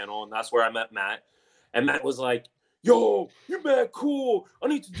Wars panel, and that's where I met Matt. And Matt was like, "Yo, you're mad cool. I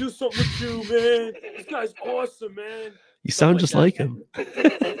need to do something with you, man. This guy's awesome, man." You sound just like him. I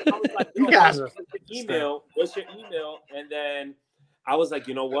was like, "You guys, what's your email?" And then I was like,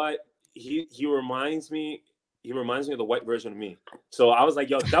 "You know what? He reminds me of the white version of me." So I was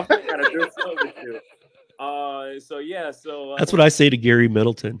like, "Yo, definitely gotta do something with you." So that's what I say to Gary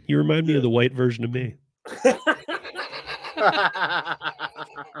Middleton. You remind me of the white version of me.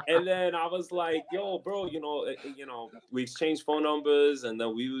 And then I was like, "Yo, bro, we exchanged phone numbers, and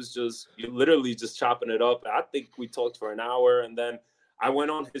then we was literally just chopping it up. I think we talked for an hour, and then I went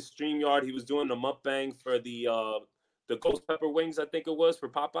on his StreamYard. He was doing the mukbang for the ghost pepper wings, I think it was, for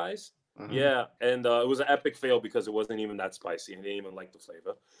Popeyes. Mm-hmm. Yeah, and it was an epic fail because it wasn't even that spicy. I didn't even like the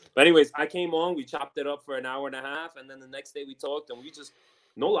flavor. But anyways, I came on. We chopped it up for an hour and a half, and then the next day we talked, and we just,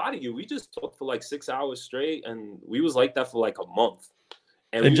 no lie to you, we just talked for like 6 hours straight, and we was like that for like a month.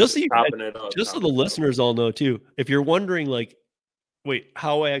 And just so the listeners all know too, if you're wondering, like, wait,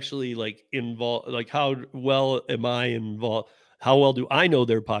 how I actually involved, like how well am I involved? How well do I know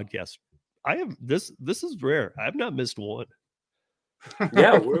their podcast? I have this is rare. I've not missed one.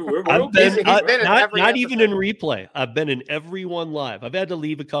 Yeah, we're I've been not even in replay. I've been in every one live. I've had to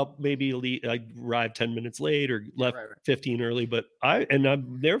leave a couple, I arrived 10 minutes late or left 15 early, but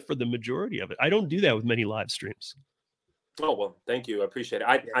I'm there for the majority of it. I don't do that with many live streams. Oh, well, thank you. I appreciate it.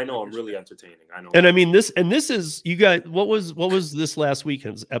 I know I'm really entertaining. I know. And I mean, this is, you guys, what was this last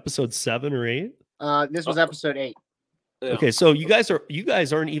weekend's episode 7 or 8? This was episode 8. Yeah. Okay. So you guys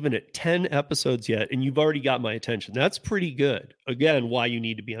aren't even at 10 episodes yet, and you've already got my attention. That's pretty good. Again, why you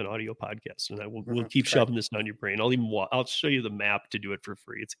need to be on audio podcasts. And we'll keep shoving this down your brain. I'll show you the map to do it for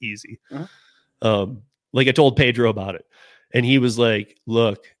free. It's easy. Mm-hmm. Like I told Pedro about it, and he was like,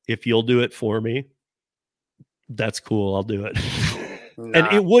 "Look, if you'll do it for me, that's cool. I'll do it." And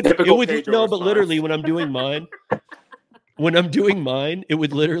it would no, but literally when I'm doing mine, it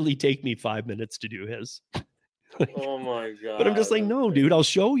would literally take me 5 minutes to do his. Oh my god! But I'm just like, no, dude, I'll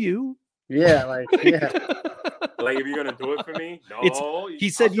show you. Yeah, like if you're gonna do it for me, no. He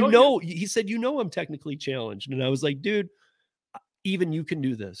said, I'm technically challenged, and I was like, dude, even you can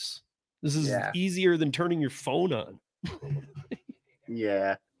do this. This is easier than turning your phone on.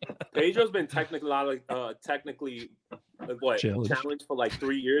 Yeah. Pedro's been technically challenged for like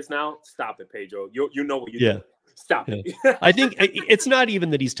 3 years now. Stop it, Pedro. You know what you're doing. Stop it. I think it's not even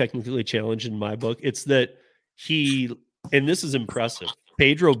that he's technically challenged in my book. It's that and this is impressive,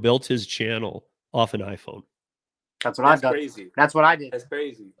 Pedro built his channel off an iPhone. That's what I've done. Crazy. That's what I did. That's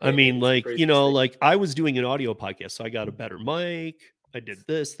crazy. I mean, like, like I was doing an audio podcast, so I got a better mic. I did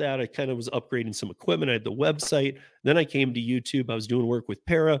this, that. I kind of was upgrading some equipment. I had the website. Then I came to YouTube. I was doing work with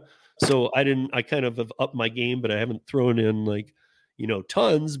Para. So I kind of have upped my game, but I haven't thrown in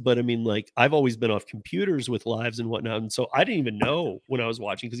tons. But I mean, like, I've always been off computers with lives and whatnot. And so I didn't even know when I was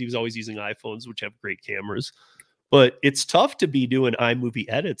watching, because he was always using iPhones, which have great cameras. But it's tough to be doing iMovie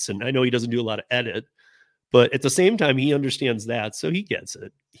edits. And I know he doesn't do a lot of edit. But at the same time, he understands that, so he gets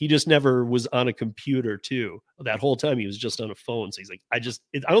it. He just never was on a computer, too. That whole time, he was just on a phone. So he's like, I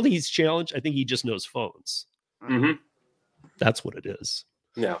don't think he's challenged. I think he just knows phones. Mm-hmm. That's what it is.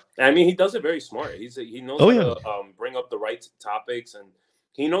 Yeah. I mean, he does it very smart. He knows how to bring up the right topics, and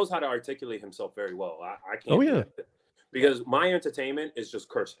he knows how to articulate himself very well. I can't do it. Because my entertainment is just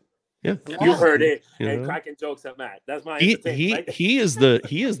cursing. Yeah, You heard it. You And know? cracking jokes at Matt. That's my he entertainment. he is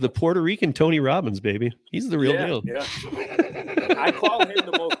the Puerto Rican Tony Robbins, baby. He's the real deal. Yeah. I call him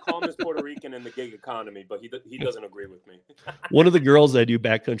the most calmest Puerto Rican in the gig economy, but he doesn't agree with me. One of the girls I do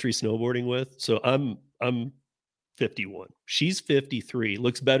backcountry snowboarding with, so I'm 51. She's 53.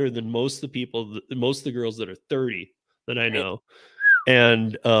 Looks better than most of the people, most of the girls that are 30 that I know.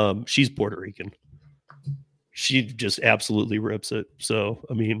 And she's Puerto Rican. She just absolutely rips it. So,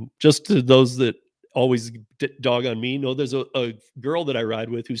 I mean, just to those that always dog on me, no, there's a girl that I ride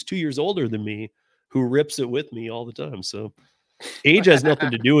with who's 2 years older than me who rips it with me all the time. So age has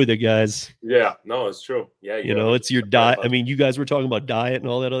nothing to do with it, guys. Yeah, no, it's true. Yeah, you know, it's your diet. I mean, you guys were talking about diet and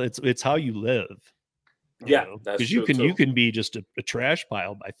all that. It's how you live. Yeah, that's because you can be just a trash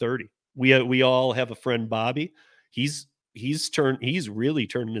pile by 30. We all have a friend, Bobby. He's really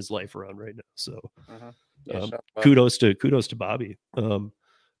turning his life around right now. So kudos to Bobby.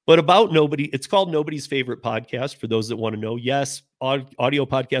 But about nobody, it's called Nobody's Favorite Podcast. For those that want to know, yes, audio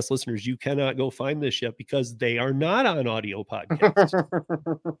podcast listeners, you cannot go find this yet because they are not on audio podcasts.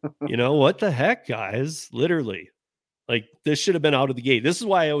 You know what the heck, guys? Literally, like this should have been out of the gate. This is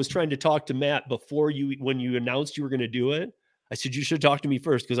why I was trying to talk to Matt before when you announced you were going to do it. I said you should talk to me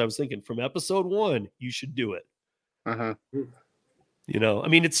first because I was thinking from episode 1 you should do it. You know, I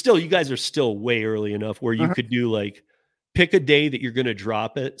mean, it's still, you guys are still way early enough where you could do like. Pick a day that you're going to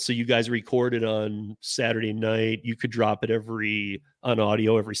drop it. So you guys record it on Saturday night. You could drop it on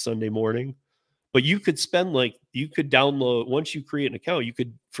audio every Sunday morning. But you could you could download, once you create an account, you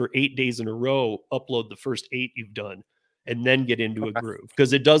could, for 8 days in a row, upload the first 8 you've done and then get into a groove.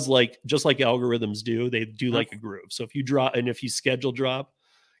 Because it does just like algorithms do, they do like a groove. So if you schedule drop,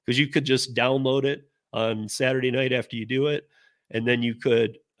 because you could just download it on Saturday night after you do it. And then you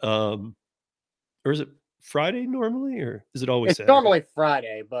could, or is it Friday normally, or is it always it's Saturday? normally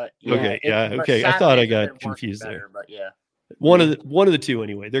Friday, but okay. I thought I got confused there, but yeah, one of the two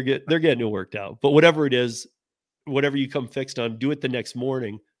anyway. They're getting it worked out. But whatever it is, whatever you come fixed on, do it the next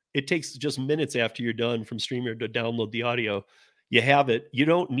morning. It takes just minutes after you're done from StreamYard to download the audio. You have it. You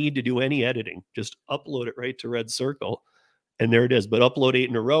don't need to do any editing. Just upload it right to Red Circle, and there it is. But upload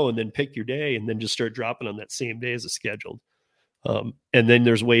 8 in a row, and then pick your day, and then just start dropping on that same day as it's scheduled. And then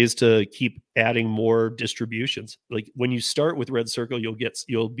there's ways to keep adding more distributions. Like when you start with Red Circle,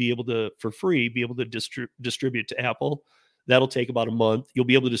 you'll be able to, for free, be able to distribute to Apple. That'll take about a month. You'll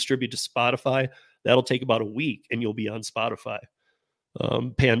be able to distribute to Spotify. That'll take about a week, and you'll be on Spotify,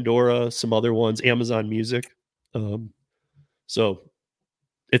 Pandora, some other ones, Amazon Music. So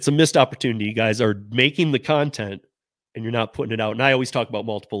it's a missed opportunity. You guys are making the content and you're not putting it out. And I always talk about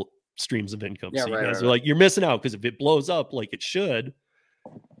multiple streams of income. Yeah, so you guys are like, you're missing out, because if it blows up like it should,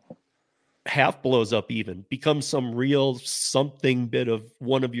 half blows up, even becomes some real something bit of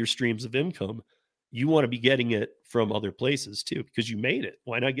one of your streams of income, you want to be getting it from other places too, because you made it.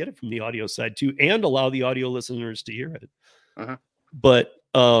 Why not get it from the audio side too, and allow the audio listeners to hear it? But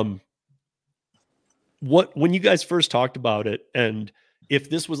when you guys first talked about it, and if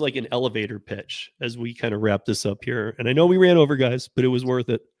this was like an elevator pitch as we kind of wrap this up here, and I know we ran over, guys, but it was worth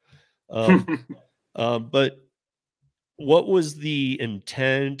it. But what was the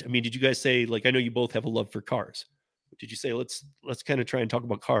intent? I mean, did you guys say, like, I know you both have a love for cars. Did you say, let's kind of try and talk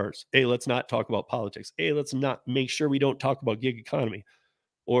about cars? Hey, let's not talk about politics. Hey, let's not make sure we don't talk about gig economy,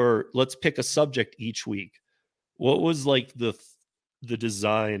 or let's pick a subject each week. What was like the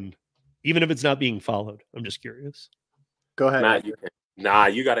design, even if it's not being followed? I'm just curious. Go ahead.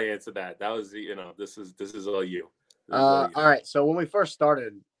 Matt, you got to answer that. That was this is all you. All right. So when we first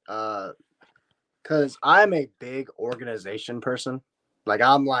started, because I'm a big organization person. Like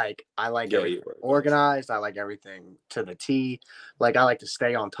I like everything organized. I like everything to the T. Like I like to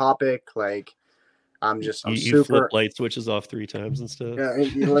stay on topic. Like I'm you super. Flip light switches off 3 times and stuff.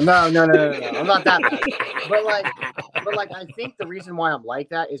 No. I'm not that bad. But I think the reason why I'm like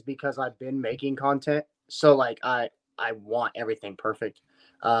that is because I've been making content. So like I want everything perfect.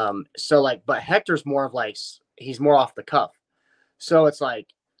 But Hector's more of like, he's more off the cuff. So it's like,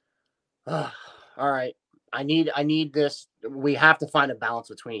 all right, I need this. We have to find a balance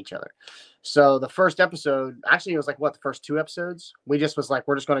between each other. So the first episode, actually it was like the first 2 episodes, we just was like,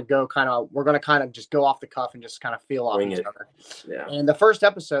 we're going to just go off the cuff and just kind of feel off each other. Yeah. And the first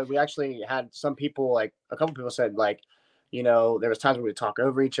episode, we actually had some people, like a couple people said, like, there was times where we would talk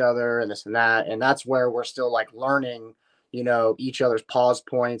over each other and this and that. And that's where we're still like learning, each other's pause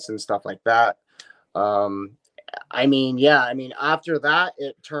points and stuff like that. After that,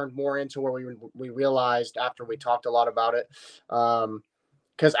 it turned more into where we realized, after we talked a lot about it,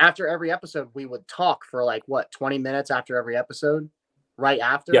 because after every episode, we would talk for 20 minutes after every episode, right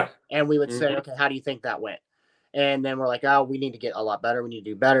after. Yeah. And we would say, okay, how do you think that went? And then we're like, oh, we need to get a lot better. We need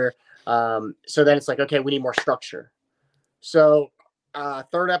to do better. So then it's like, okay, we need more structure. So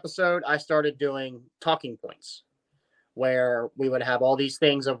third episode, I started doing talking points where we would have all these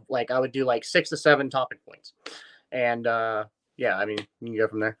things of like, I would do like 6 to 7 talking points. And yeah, I mean, you can go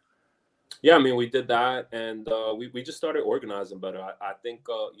from there. Yeah, I mean, we did that, and we just started organizing better. I think,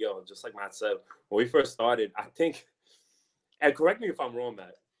 just like Matt said, when we first started, I think, and correct me if I'm wrong,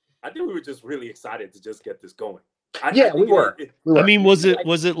 Matt, I think we were just really excited to just get this going. We were. I mean, was it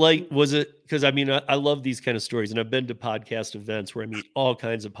because I mean, I love these kind of stories, and I've been to podcast events where I meet all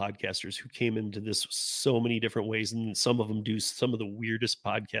kinds of podcasters who came into this so many different ways, and some of them do some of the weirdest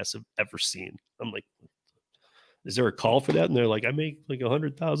podcasts I've ever seen. I'm like, is there a call for that? And they're like, I make like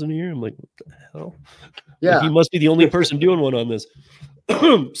 100,000 a year. I'm like, what the hell? Yeah. Like, you must be the only person doing one on this.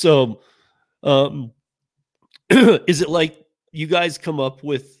 So, is it like you guys come up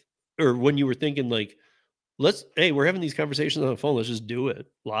with, or when you were thinking like, hey, we're having these conversations on the phone, let's just do it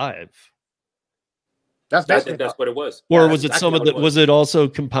live? I think that's what it was. Or was it was it also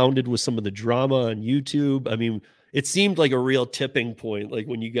compounded with some of the drama on YouTube? I mean, it seemed like a real tipping point, like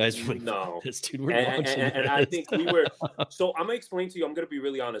when you guys were like, no, this dude, we're and I think we were. So I'm gonna explain to you. I'm gonna be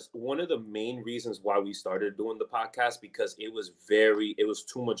really honest. One of the main reasons why we started doing the podcast because it was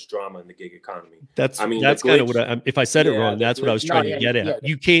too much drama in the gig economy. That's kind of what if I said it wrong, that's what I was trying to get at. Yeah.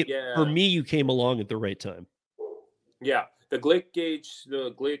 You came for me. You came along at the right time. Yeah, the glitch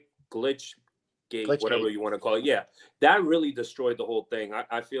gauge, whatever you want to call it. Yeah, that really destroyed the whole thing.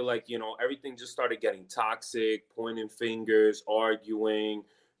 I feel like, everything just started getting toxic, pointing fingers, arguing,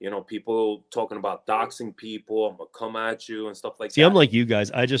 people talking about doxing people. I'm going to come at you and stuff like that. See, I'm like you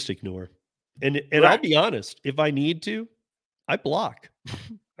guys. I just ignore. And I'll be honest, if I need to, I block.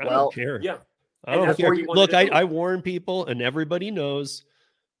 I don't care. Yeah. I don't care. Look, I warn people and everybody knows,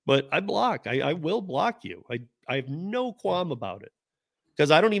 but I block. I will block you. I have no qualm about it. Because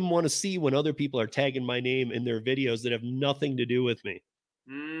I don't even want to see when other people are tagging my name in their videos that have nothing to do with me.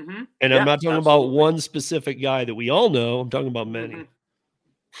 Mm-hmm. And I'm not talking about one specific guy that we all know. I'm talking about many.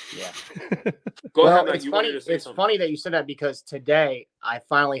 Mm-hmm. Yeah. Go ahead. It's funny that you said that because today I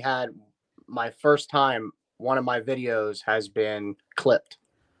finally had my first time one of my videos has been clipped.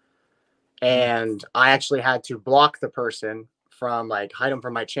 And I actually had to block the person from hide them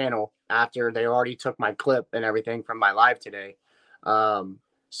from my channel after they already took my clip and everything from my live today. So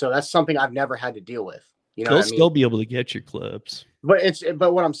that's something I've never had to deal with. They'll still be able to get your clips.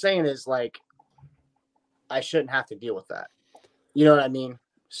 But what I'm saying is I shouldn't have to deal with that. You know what I mean?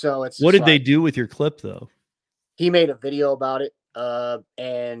 So it's what did they do with your clip though? He made a video about it.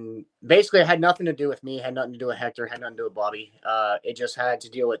 And basically it had nothing to do with me, had nothing to do with Hector, had nothing to do with Bobby. It just had to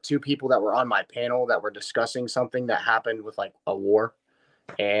deal with 2 people that were on my panel that were discussing something that happened with a war.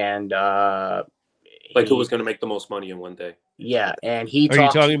 And who was going to make the most money in one day? Yeah, and Are you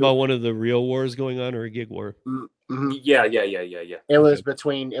talking about one of the real wars going on or a gig war? Mm-hmm. Yeah. It was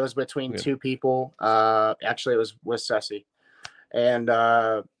between 2 people. Actually, it was with Ceci, and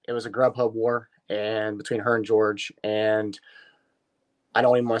it was a Grubhub war, and between her and George, and I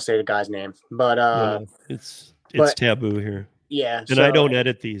don't even want to say the guy's name, but it's taboo here. Yeah, and I don't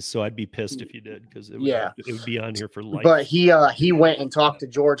edit these, so I'd be pissed if you did because it would be on here for life. But he went and talked to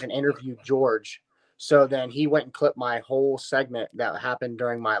George and interviewed George. So then he went and clipped my whole segment that happened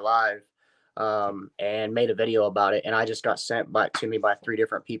during my live, and made a video about it. And I just got sent to me by 3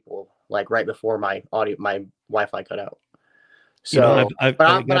 different people, right before my Wi-Fi cut out. So I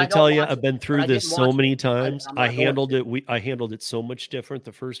got to tell you, I've been through this so many times. I handled it. I handled it so much different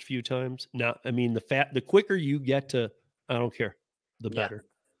the first few times. Now, I mean, the quicker you get to, I don't care, the better.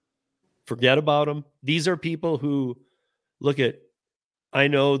 Forget about them. These are people who I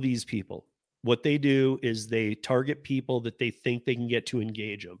know these people. What they do is they target people that they think they can get to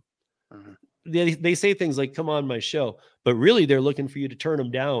engage them. Mm-hmm. They say things like, come on my show, but really they're looking for you to turn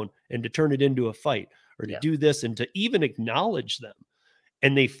them down and to turn it into a fight or to do this and to even acknowledge them.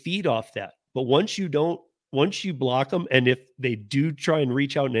 And they feed off that. But once you block them, and if they do try and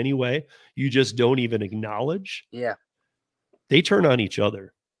reach out in any way, you just don't even acknowledge. Yeah. They turn on each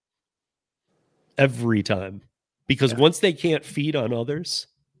other every time because once they can't feed on others,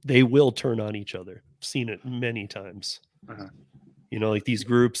 they will turn on each other. I've seen it many times. Uh-huh. These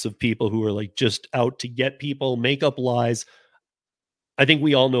groups of people who are just out to get people, make up lies. I think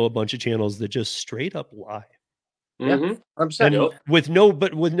we all know a bunch of channels that just straight up lie. Yeah, and with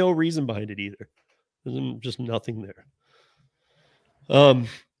no reason behind it either. There's just nothing there.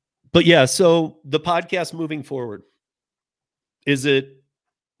 But yeah, so the podcast moving forward, is it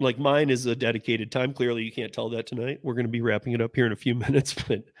like mine is a dedicated time. Clearly you can't tell that tonight. We're going to be wrapping it up here in a few minutes,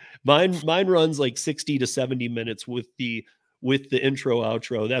 but mine runs like 60 to 70 minutes with the intro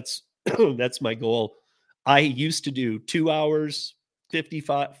outro. That's that's my goal. I used to do 2 hours,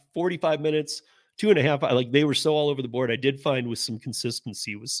 45 minutes, 2.5. Like they were so all over the board. I did find with some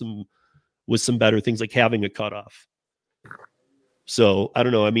consistency, with some better things, like having a cutoff. So I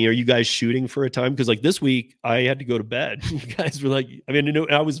don't know. I mean, are you guys shooting for a time? Because like this week I had to go to bed. You guys were like, I mean,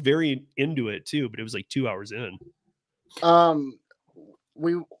 I was very into it too, but it was like 2 hours in.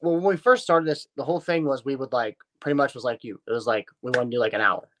 When we first started this, the whole thing was we would like pretty much was like you. It was like we want to do like an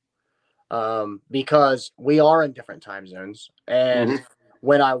hour. Because we are in different time zones. And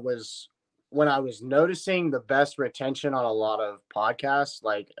when I was noticing the best retention on a lot of podcasts,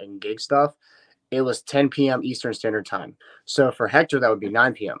 like and gig stuff, it was 10 p.m. Eastern Standard Time. So for Hector, that would be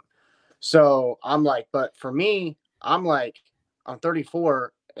 9 p.m. So I'm like, but for me, I'm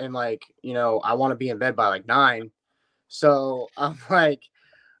 34 and like, you know, I want to be in bed by like 9. So I'm like,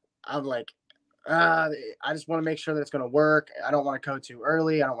 I just want to make sure that it's going to work. I don't want to go too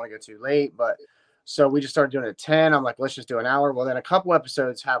early. I don't want to go too late. But so we just started doing it at 10. I'm like, let's just do an hour. Well, then a couple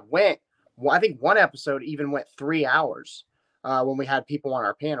episodes I think one episode even went 3 hours when we had people on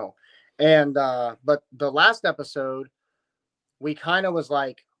our panel. And but the last episode, we kind of was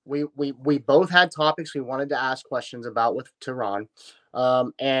like, we both had topics we wanted to ask questions about to Ron.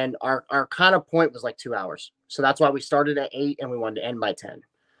 And our kind of point was like 2 hours. So that's why we started at 8 and we wanted to end by 10.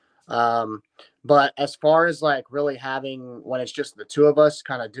 But as far as like really having, when it's just the two of us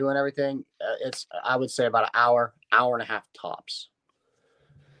kind of doing everything, I would say about an hour and a half tops.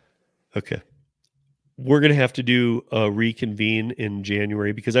 Okay. We're going to have to do a reconvene in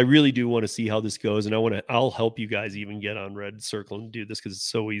January because I really do want to see how this goes. And I'll help you guys even get on Red Circle and do this because it's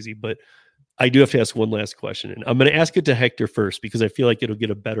so easy. But I do have to ask one last question. And I'm going to ask it to Hector first because I feel like it'll get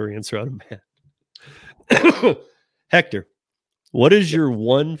a better answer out of Matt. Hector, what is your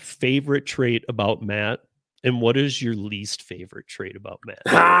one favorite trait about Matt? And what is your least favorite trait about Matt?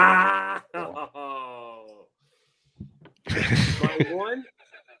 My one?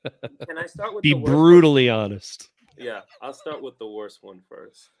 Can I start with Be the worst brutally honest. Yeah, I'll start with the worst one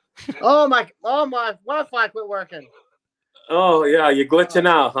first. Oh my Wi-Fi quit working. Oh yeah, you're glitching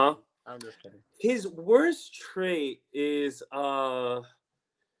out, huh? I'm just kidding. His worst trait is I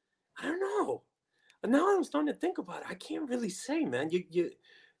don't know. Now I'm starting to think about it. I can't really say, man. You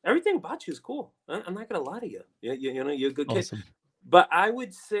everything about you is cool. I'm not gonna lie to you. You know, you're a good kid. But I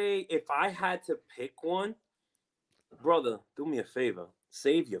would say if I had to pick one, brother, do me a favor.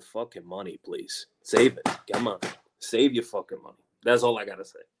 Save your fucking money, please. Save it. Come on. Save your fucking money. That's all I got to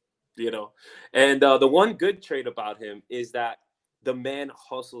say. You know? And the one good trait about him is that the man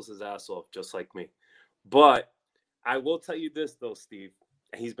hustles his ass off just like me. But I will tell you this, though, Steve.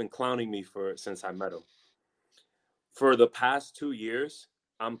 He's been clowning me since I met him. For the past 2 years,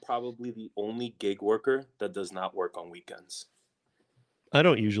 I'm probably the only gig worker that does not work on weekends. I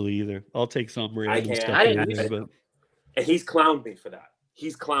don't usually either. I'll take some random stuff. And he's clowned me for that.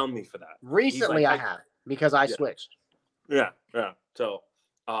 Recently, I have because I switched. Yeah. So,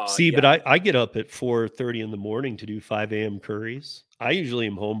 but I get up at 4:30 in the morning to do 5 a.m. curries. I usually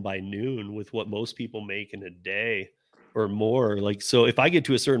am home by noon with what most people make in a day or more. Like, so if I get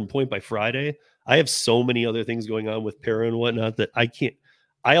to a certain point by Friday, I have so many other things going on with para and whatnot that I can't.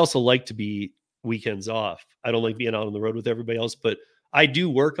 I also like to be weekends off. I don't like being out on the road with everybody else, but I do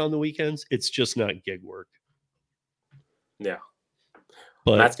work on the weekends. It's just not gig work. Yeah.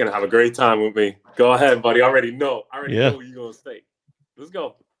 But Matt's going to have a great time with me. Go ahead, buddy. I already know where you're going to stay. Let's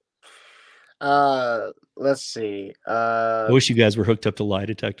go. Let's see. I wish you guys were hooked up to lie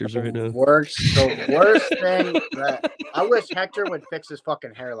detectors right now. The worst thing that I wish Hector would fix his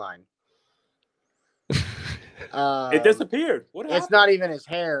fucking hairline. It disappeared. What happened? It's not even his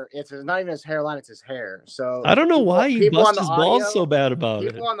hair. It's not even his hairline. It's his hair. So I don't know why you bust his balls so bad about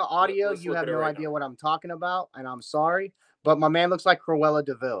it. People on the audio, you have no idea what I'm talking about, and I'm sorry, but my man looks like Cruella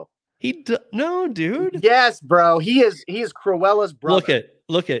DeVille. No, dude. Yes, bro. He is Cruella's brother.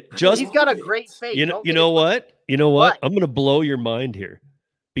 Look at just. He's got a great face. You know what? I'm going to blow your mind here,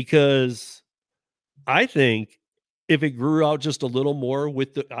 because I think if it grew out just a little more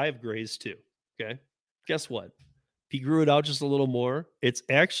I have grays too. Okay. Guess what? If he grew it out just a little more, it's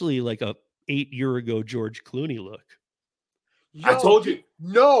actually like a 8-year ago George Clooney look. Yo, I told you.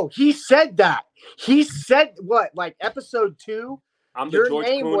 No, he said that. He said what? Like episode 2? I'm the Your George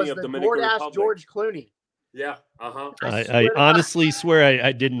name Clooney was of the Dominican DoorDash Republic. George Clooney. Yeah. Uh-huh. I honestly swear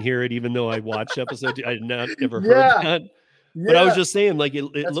I didn't hear it, even though I watched episode 2. I had not ever heard that. But I was just saying, like, it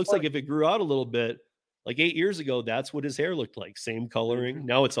looks funny. like if it grew out a little bit, Like 8 years ago, that's what his hair looked like. Same coloring.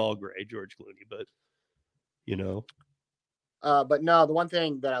 Now it's all gray, George Clooney, but you know. But no, the one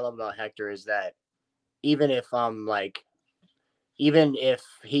thing that I love about Hector is that even if even if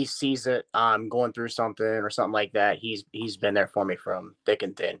he sees that I'm going through something or something like that, he's been there for me from thick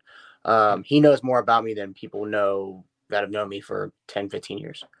and thin. He knows more about me than people know that have known me for 10, 15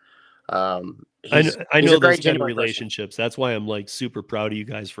 years. I know those kind of relationships. That's why I'm like super proud of you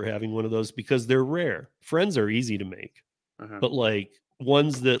guys for having one of those, because they're rare. Friends are easy to make, but like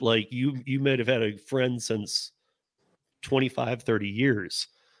ones that like you might have had a friend since 25, 30 years.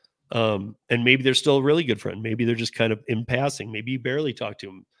 And maybe they're still a really good friend. Maybe they're just kind of in passing. Maybe you barely talk to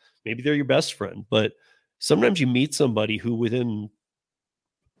them. Maybe they're your best friend. But sometimes you meet somebody who within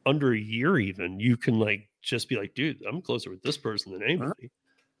under a year even, you can like just be like, dude, I'm closer with this person than anybody.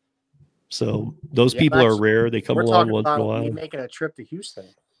 So those people are rare. They come along once in a while. We're making a trip to Houston.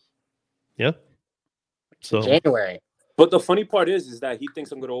 Yeah. So January. But the funny part is that he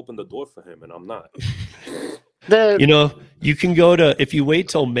thinks I'm going to open the door for him, and I'm not. You know, you can go to, if you wait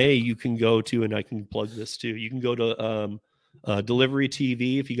till May, you can go to, and I can plug this too. You can go to Delivery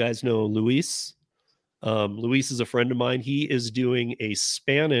TV. If you guys know Luis, Luis is a friend of mine. He is doing a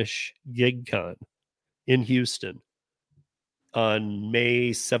Spanish gig con in Houston on May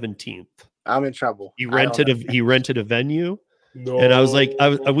 17th. I'm in trouble. He rented a venue. No. And I was like,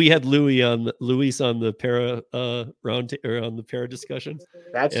 we had Luis on the para on the para discussion.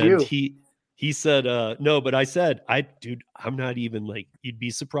 That's and you. He said, no, but I said, dude, I'm not even like, you'd be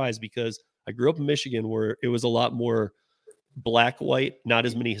surprised because I grew up in Michigan where it was a lot more black, white, not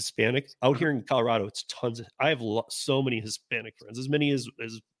as many Hispanics. Out here in Colorado, it's tons. I have so many Hispanic friends, as many as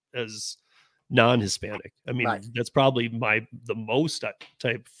non-Hispanic. I mean, that's probably the most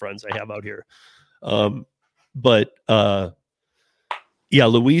type of friends I have out here. But yeah,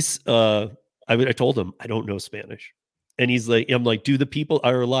 Luis, I told him I don't know Spanish. And he's like, I'm like,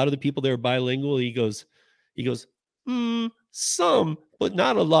 are a lot of the people there bilingual? He goes, some, but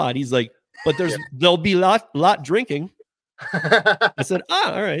not a lot. He's like, but there'll be lot drinking. I said,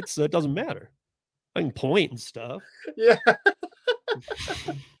 all right, so it doesn't matter. I can point and stuff. Yeah.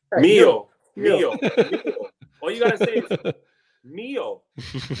 Mio. All you gotta say is Mio.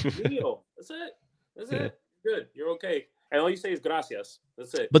 That's it. Good. You're okay. And all you say is gracias.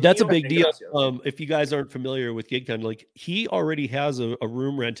 That's it. But that's a big deal. If you guys aren't familiar with GigCon, like he already has a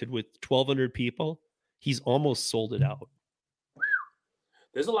room rented with 1,200 people. He's almost sold it out.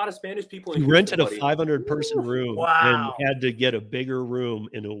 There's a lot of Spanish people. He rented a 500-person room and had to get a bigger room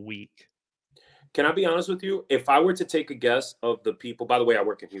in a week. Can I be honest with you? If I were to take a guess of the people, by the way, I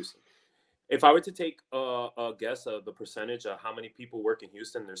work in Houston. If I were to take a guess of the percentage of how many people work in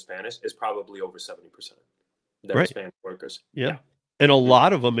Houston, they're Spanish, it's probably over 70%. They're Spanish workers. Yeah. And a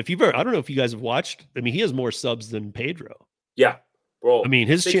lot of them, I don't know if you guys have watched, I mean, he has more subs than Pedro. Yeah. Bro. I mean,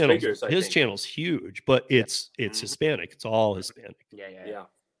 his channel's huge, but it's Hispanic. It's all Hispanic. Yeah.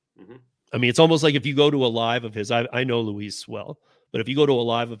 Mm-hmm. I mean, it's almost like if you go to a live of his, I know Luis well, but if you go to a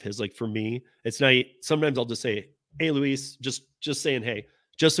live of his, like for me, it's not, sometimes I'll just say, hey, Luis, just saying, hey,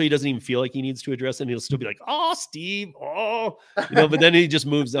 just so he doesn't even feel like he needs to address it. And he'll still be like, oh, Steve, but then he just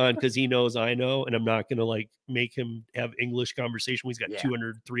moves on because he knows I know, and I'm not going to like make him have English conversation. He's got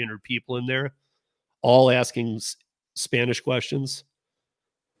 200, 300 people in there, all asking Spanish questions.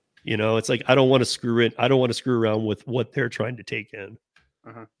 You know, it's like, I don't want to screw around with what they're trying to take in.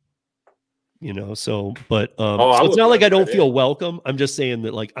 You know, so, but so it's not like I don't feel welcome. I'm just saying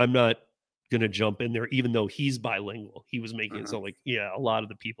that like, I'm not going to jump in there, even though he's bilingual. He was making it sound like, a lot of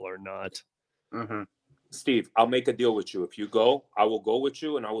the people are not. Steve, I'll make a deal with you. If you go, I will go with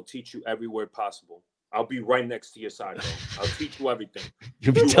you and I will teach you every word possible. I'll be right next to your side, bro. I'll teach you everything.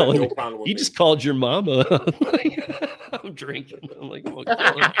 You'll be telling me. He just called your mama. I'm drinking. I'm like,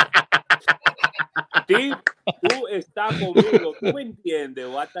 Steve, tú estás conmigo. Tú me entiendes.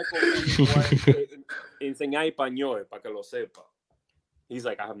 O hasta conmigo. Enseñar español para que lo sepa. He's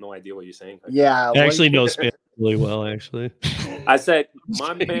like, I have no idea what you're saying. Yeah. I actually know Spanish really well, actually. I said,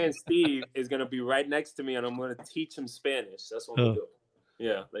 my man Steve is going to be right next to me and I'm going to teach him Spanish. That's what I'm doing.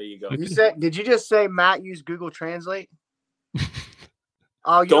 Yeah, there you go. Did you just say Matt used Google Translate?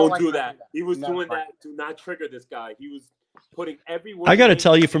 Oh, don't do that. He was doing that. Do not trigger this guy. He was putting every word. I got to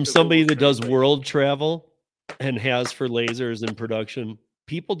tell you, from somebody that does world travel and has for lasers and production,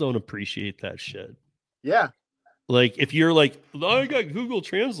 people don't appreciate that shit. Yeah. Like, if you're like, I got Google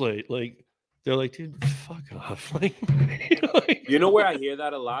Translate, like, they're like, dude, fuck off. Like, you know where I hear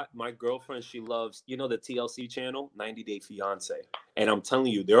that a lot? My girlfriend, she loves, the TLC channel, 90 Day Fiance. And I'm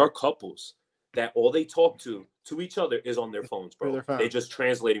telling you, there are couples that all they talk to each other is on their phones, bro. Their phone. They're just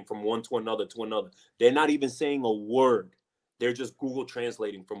translating from one to another. They're not even saying a word. They're just Google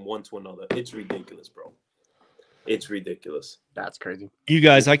translating from one to another. It's ridiculous, bro. It's ridiculous. That's crazy. You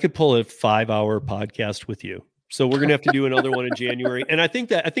guys, I could pull a 5-hour podcast with you. So we're gonna have to do another one in January. And I think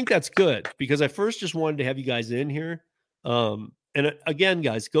that's good, because I first just wanted to have you guys in here. And again,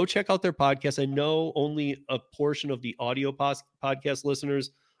 guys, go check out their podcast. I know only a portion of the audio podcast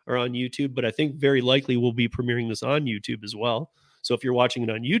listeners are on YouTube, but I think very likely we'll be premiering this on YouTube as well. So if you're watching it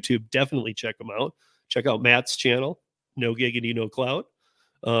on YouTube, definitely check them out. Check out Matt's channel, No Giggity, No Clout.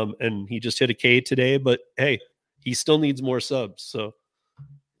 And he just hit a K today, but hey, he still needs more subs. So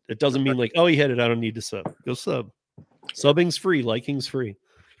it doesn't mean like, oh, he hit it, I don't need to sub. Go sub. Subbing's free, liking's free.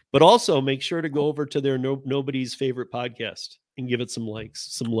 But also make sure to go over to their Nobody's Favorite podcast and give it some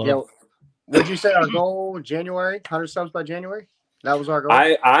likes, some love. Yeah. Would you say our goal January, 100 subs by January? That was our goal.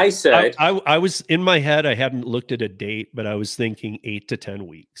 I said I was in my head. I hadn't looked at a date, but I was thinking 8 to 10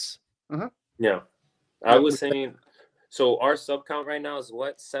 weeks. Yeah, I was saying. So our sub count right now is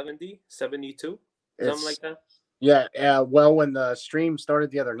what, 70, 72, something like that. Yeah. Well, when the stream started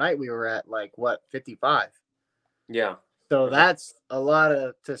the other night, we were at like what, 55. Yeah. So that's a lot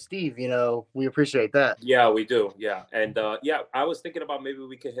to Steve. We appreciate that. Yeah, we do. Yeah, and I was thinking about maybe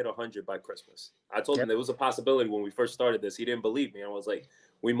we could hit 100 by Christmas. I told him there was a possibility when we first started this. He didn't believe me. I was like,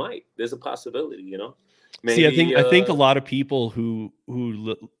 we might. There's a possibility, Maybe, See, I think a lot of people who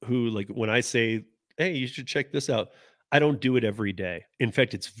like when I say, hey, you should check this out, I don't do it every day. In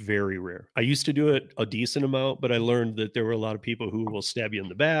fact, it's very rare. I used to do it a decent amount, but I learned that there were a lot of people who will stab you in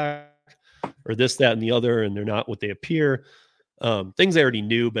the back or this, that, and the other, and they're not what they appear. Things I already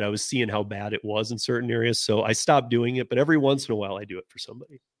knew, but I was seeing how bad it was in certain areas. So I stopped doing it, but every once in a while I do it for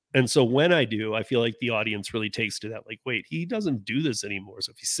somebody. And so when I do, I feel like the audience really takes to that. Like, wait, he doesn't do this anymore.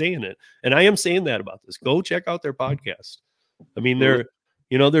 So if he's saying it, and I am saying that about this, go check out their podcast. I mean,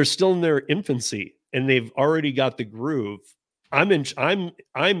 they're still in their infancy and they've already got the groove.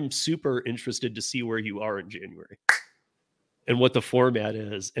 I'm super interested to see where you are in January and what the format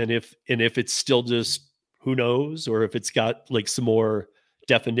is. And if it's still just, who knows, or if it's got like some more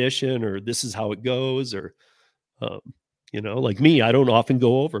definition, or this is how it goes, or, like me, I don't often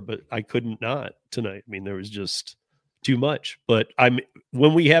go over, but I couldn't not tonight. I mean, there was just too much, but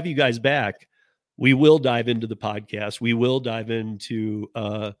when we have you guys back, we will dive into the podcast. We will dive into,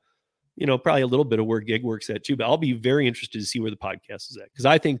 probably a little bit of where Gig Works at too, but I'll be very interested to see where the podcast is at. Cause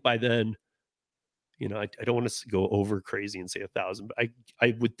I think by then, I don't want to go over crazy and say 1,000, but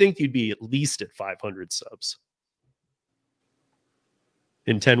I would think you'd be at least at 500 subs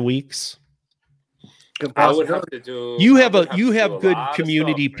in 10 weeks. I would have to do. You have good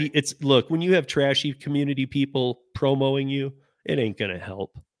community. Look, when you have trashy community people promoting you, it ain't gonna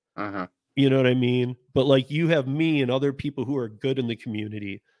help. You know what I mean? But like you have me and other people who are good in the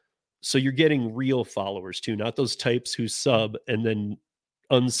community, so you're getting real followers too, not those types who sub and then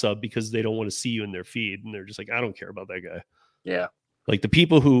unsub because they don't want to see you in their feed and they're just like, I don't care about that guy. Yeah. Like the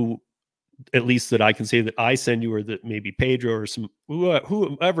people who, at least that I can say that I send you, or that maybe Pedro or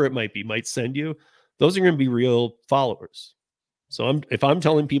whoever it might be might send you, those are going to be real followers. So if I'm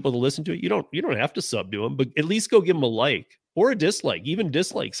telling people to listen to it, you don't have to sub to them, but at least go give them a like or a dislike. Even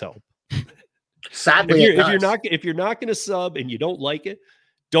dislikes help. Sadly, if you're not going to sub and you don't like it,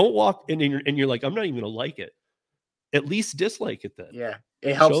 don't walk in and you're like, I'm not even going to like it. At least dislike it then. Yeah.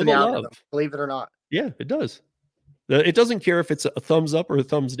 It helps in the algorithm, believe it or not. Yeah, it does. It doesn't care if it's a thumbs up or a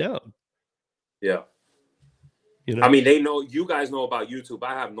thumbs down. Yeah. I mean, you guys know about YouTube.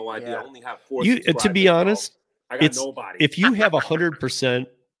 I have no idea. I only have 4 subscribers. To be honest, I got nobody. If you have 100%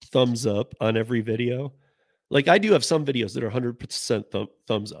 thumbs up on every video, like I do have some videos that are 100%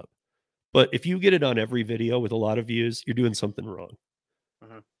 thumbs up. But if you get it on every video with a lot of views, you're doing something wrong.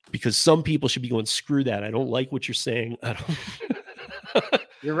 Because some people should be going, screw that. I don't like what you're saying. I don't.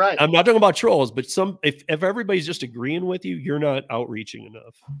 You're right. I'm not talking about trolls, but if everybody's just agreeing with you, you're not outreaching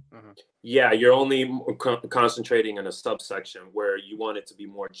enough. Yeah, you're only concentrating in a subsection where you want it to be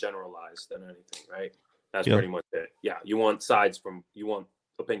more generalized than anything, right? That's pretty much it. Yeah, you want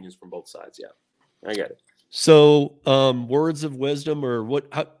opinions from both sides. Yeah, I get it. So, words of wisdom, or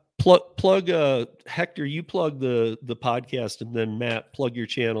what? Plug Hector, you plug the podcast, and then Matt, plug your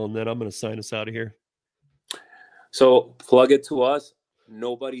channel, and then I'm going to sign us out of here. So plug it to us,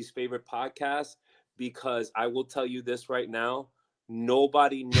 Nobody's Favorite Podcast, because I will tell you this right now,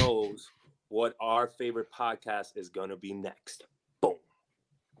 nobody knows what our favorite podcast is going to be next. Boom.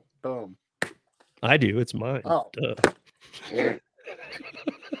 Boom. I do. It's mine. Oh.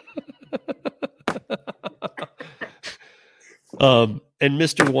 And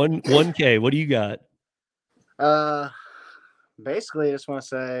Mr. 1K, what do you got? Basically, I just want to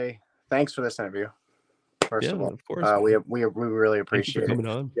say thanks for this interview. First of all, of course, we really appreciate coming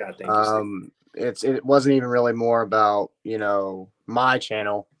on. Yeah, thank you. It wasn't even really more about my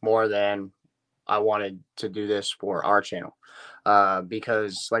channel more than I wanted to do this for our channel,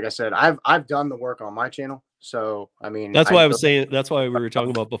 because like I said, I've done the work on my channel. So I mean, that's why I was saying. That's why we were talking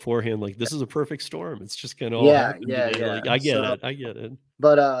about beforehand. Like this is a perfect storm. It's just gonna all happen today. Like, I get it.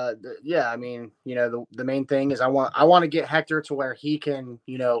 But yeah, I mean, the main thing is I want to get Hector to where he can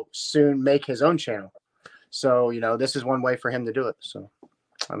soon make his own channel. So this is one way for him to do it. So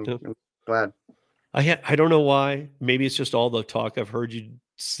I'm glad. I don't know why. Maybe it's just all the talk I've heard you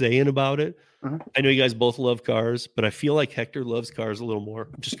saying about it. Mm-hmm. I know you guys both love cars, but I feel like Hector loves cars a little more.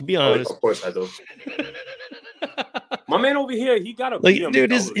 I'm just gonna be honest. Of course I do. My man over here, he got a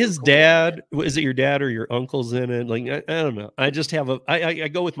dude. His dad, is it your dad or your uncle's in it? Like I don't know. I just have I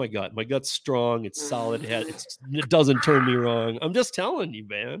go with my gut. My gut's strong. It's solid. It doesn't turn me wrong. I'm just telling you,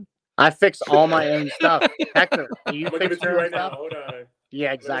 man. I fix all my own stuff. Hector, you fix your own right stuff? now. Hold on.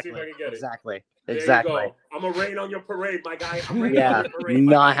 Yeah, exactly. Exactly. Exactly. I'm gonna rain on your parade, my guy. I'm raining Yeah, on your parade,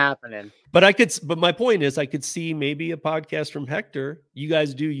 not happening. But my point is I could see maybe a podcast from Hector. You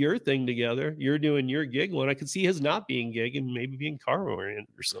guys do your thing together. You're doing your gig one. I could see his not being gig and maybe being car oriented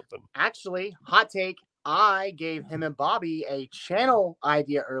or something. Actually, hot take. I gave him and Bobby a channel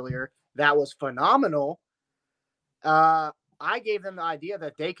idea earlier that was phenomenal. I gave them the idea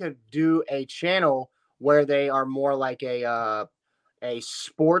that they could do a channel where they are more like a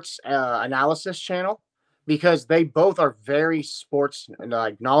sports analysis channel, because they both are very sports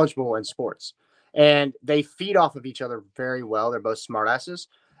knowledgeable in sports, and they feed off of each other very well. They're both smartasses,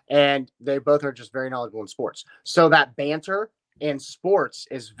 and they both are just very knowledgeable in sports. So that banter in sports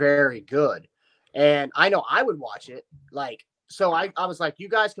is very good, and I know I would watch it. So I was like, you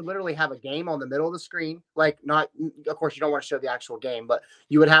guys could literally have a game on the middle of the screen. Not, of course, you don't want to show the actual game, but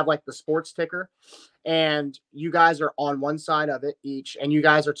you would have the sports ticker, and you guys are on one side of it each, and you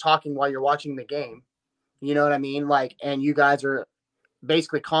guys are talking while you're watching the game. You know what I mean? And you guys are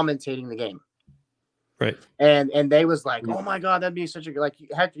basically commentating the game. Right. And they was like, oh my God, that'd be such a good,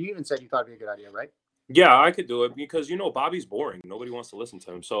 Hector, you even said you thought it'd be a good idea, right? Yeah, I could do it because, Bobby's boring. Nobody wants to listen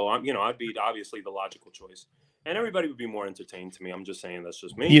to him. So, I'd be obviously the logical choice. And everybody would be more entertained to me. I'm just saying that's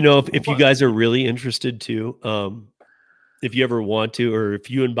just me. If you guys are really interested too, if you ever want to, or if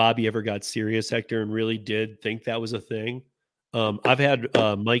you and Bobby ever got serious, Hector, and really did think that was a thing, I've had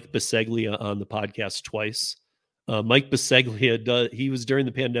Mike Biseglia on the podcast twice. Mike Biseglia he was during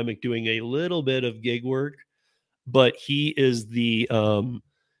the pandemic doing a little bit of gig work, but he is the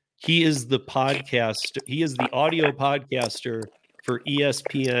podcast. He is the audio podcaster for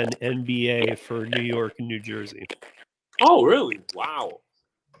ESPN NBA for New York and New Jersey. Oh, really? Wow.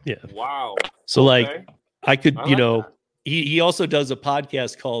 Yeah. Wow. So okay. I could, he also does a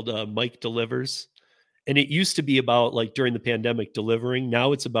podcast called Mike Delivers. And it used to be about during the pandemic delivering.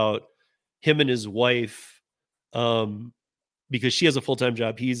 Now it's about him and his wife, because she has a full-time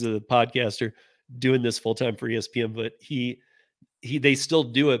job. He's a podcaster doing this full-time for ESPN, but they still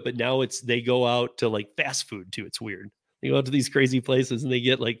do it, but now they go out to fast food too. It's weird. They go out to these crazy places and they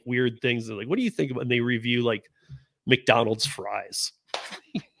get weird things. They're what do you think about? And they review McDonald's fries.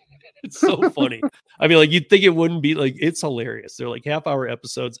 It's so funny. I mean, you'd think it wouldn't be it's hilarious. They're half-hour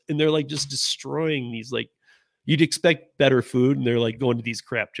episodes and they're just destroying these, you'd expect better food. And they're going to these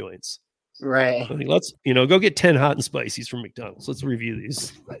crap joints. Right. Let's, go get 10 hot and spices from McDonald's. Let's review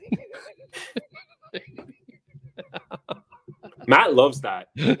these. Matt loves that.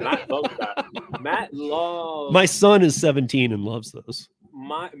 Matt loves. My son is 17 and loves those.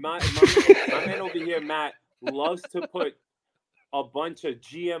 My man over here, Matt, loves to put a bunch of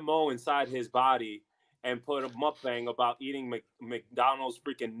GMO inside his body and put a mukbang about eating McDonald's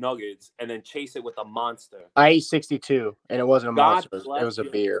freaking nuggets and then chase it with a Monster. I ate 62 and it wasn't a Monster. It was a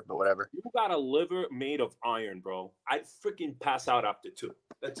beer, but whatever. You got a liver made of iron, bro. I'd freaking pass out after 2.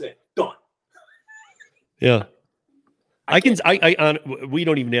 That's it. Done. Yeah. We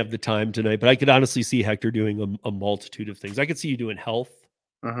don't even have the time tonight, but I could honestly see Hector doing a multitude of things. I could see you doing health,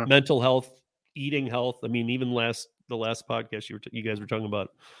 mental health, eating health. I mean, even the last podcast you guys were talking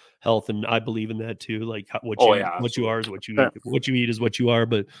about health, and I believe in that too. What you are is what you eat. What you eat is what you are.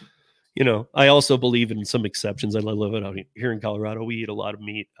 But I also believe in some exceptions. I live it out here in Colorado. We eat a lot of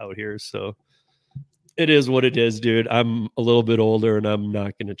meat out here, so it is what it is, dude. I'm a little bit older, and I'm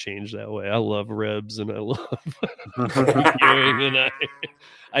not going to change that way. I love ribs, and I love and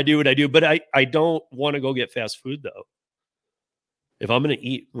I do what I do. But I don't want to go get fast food though. If I'm going to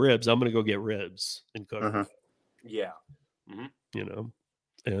eat ribs, I'm going to go get ribs and cook. Yeah. you know,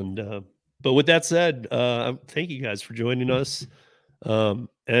 and, but with that said, thank you guys for joining us.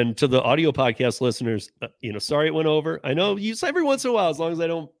 And to the audio podcast listeners, sorry it went over. I know you every once in a while, as long as I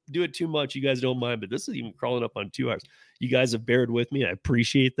don't do it too much, you guys don't mind, but this is even crawling up on 2 hours. You guys have bared with me. I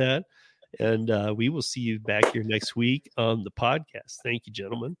appreciate that. And we will see you back here next week on the podcast. Thank you,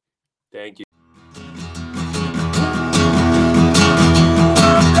 gentlemen. Thank you.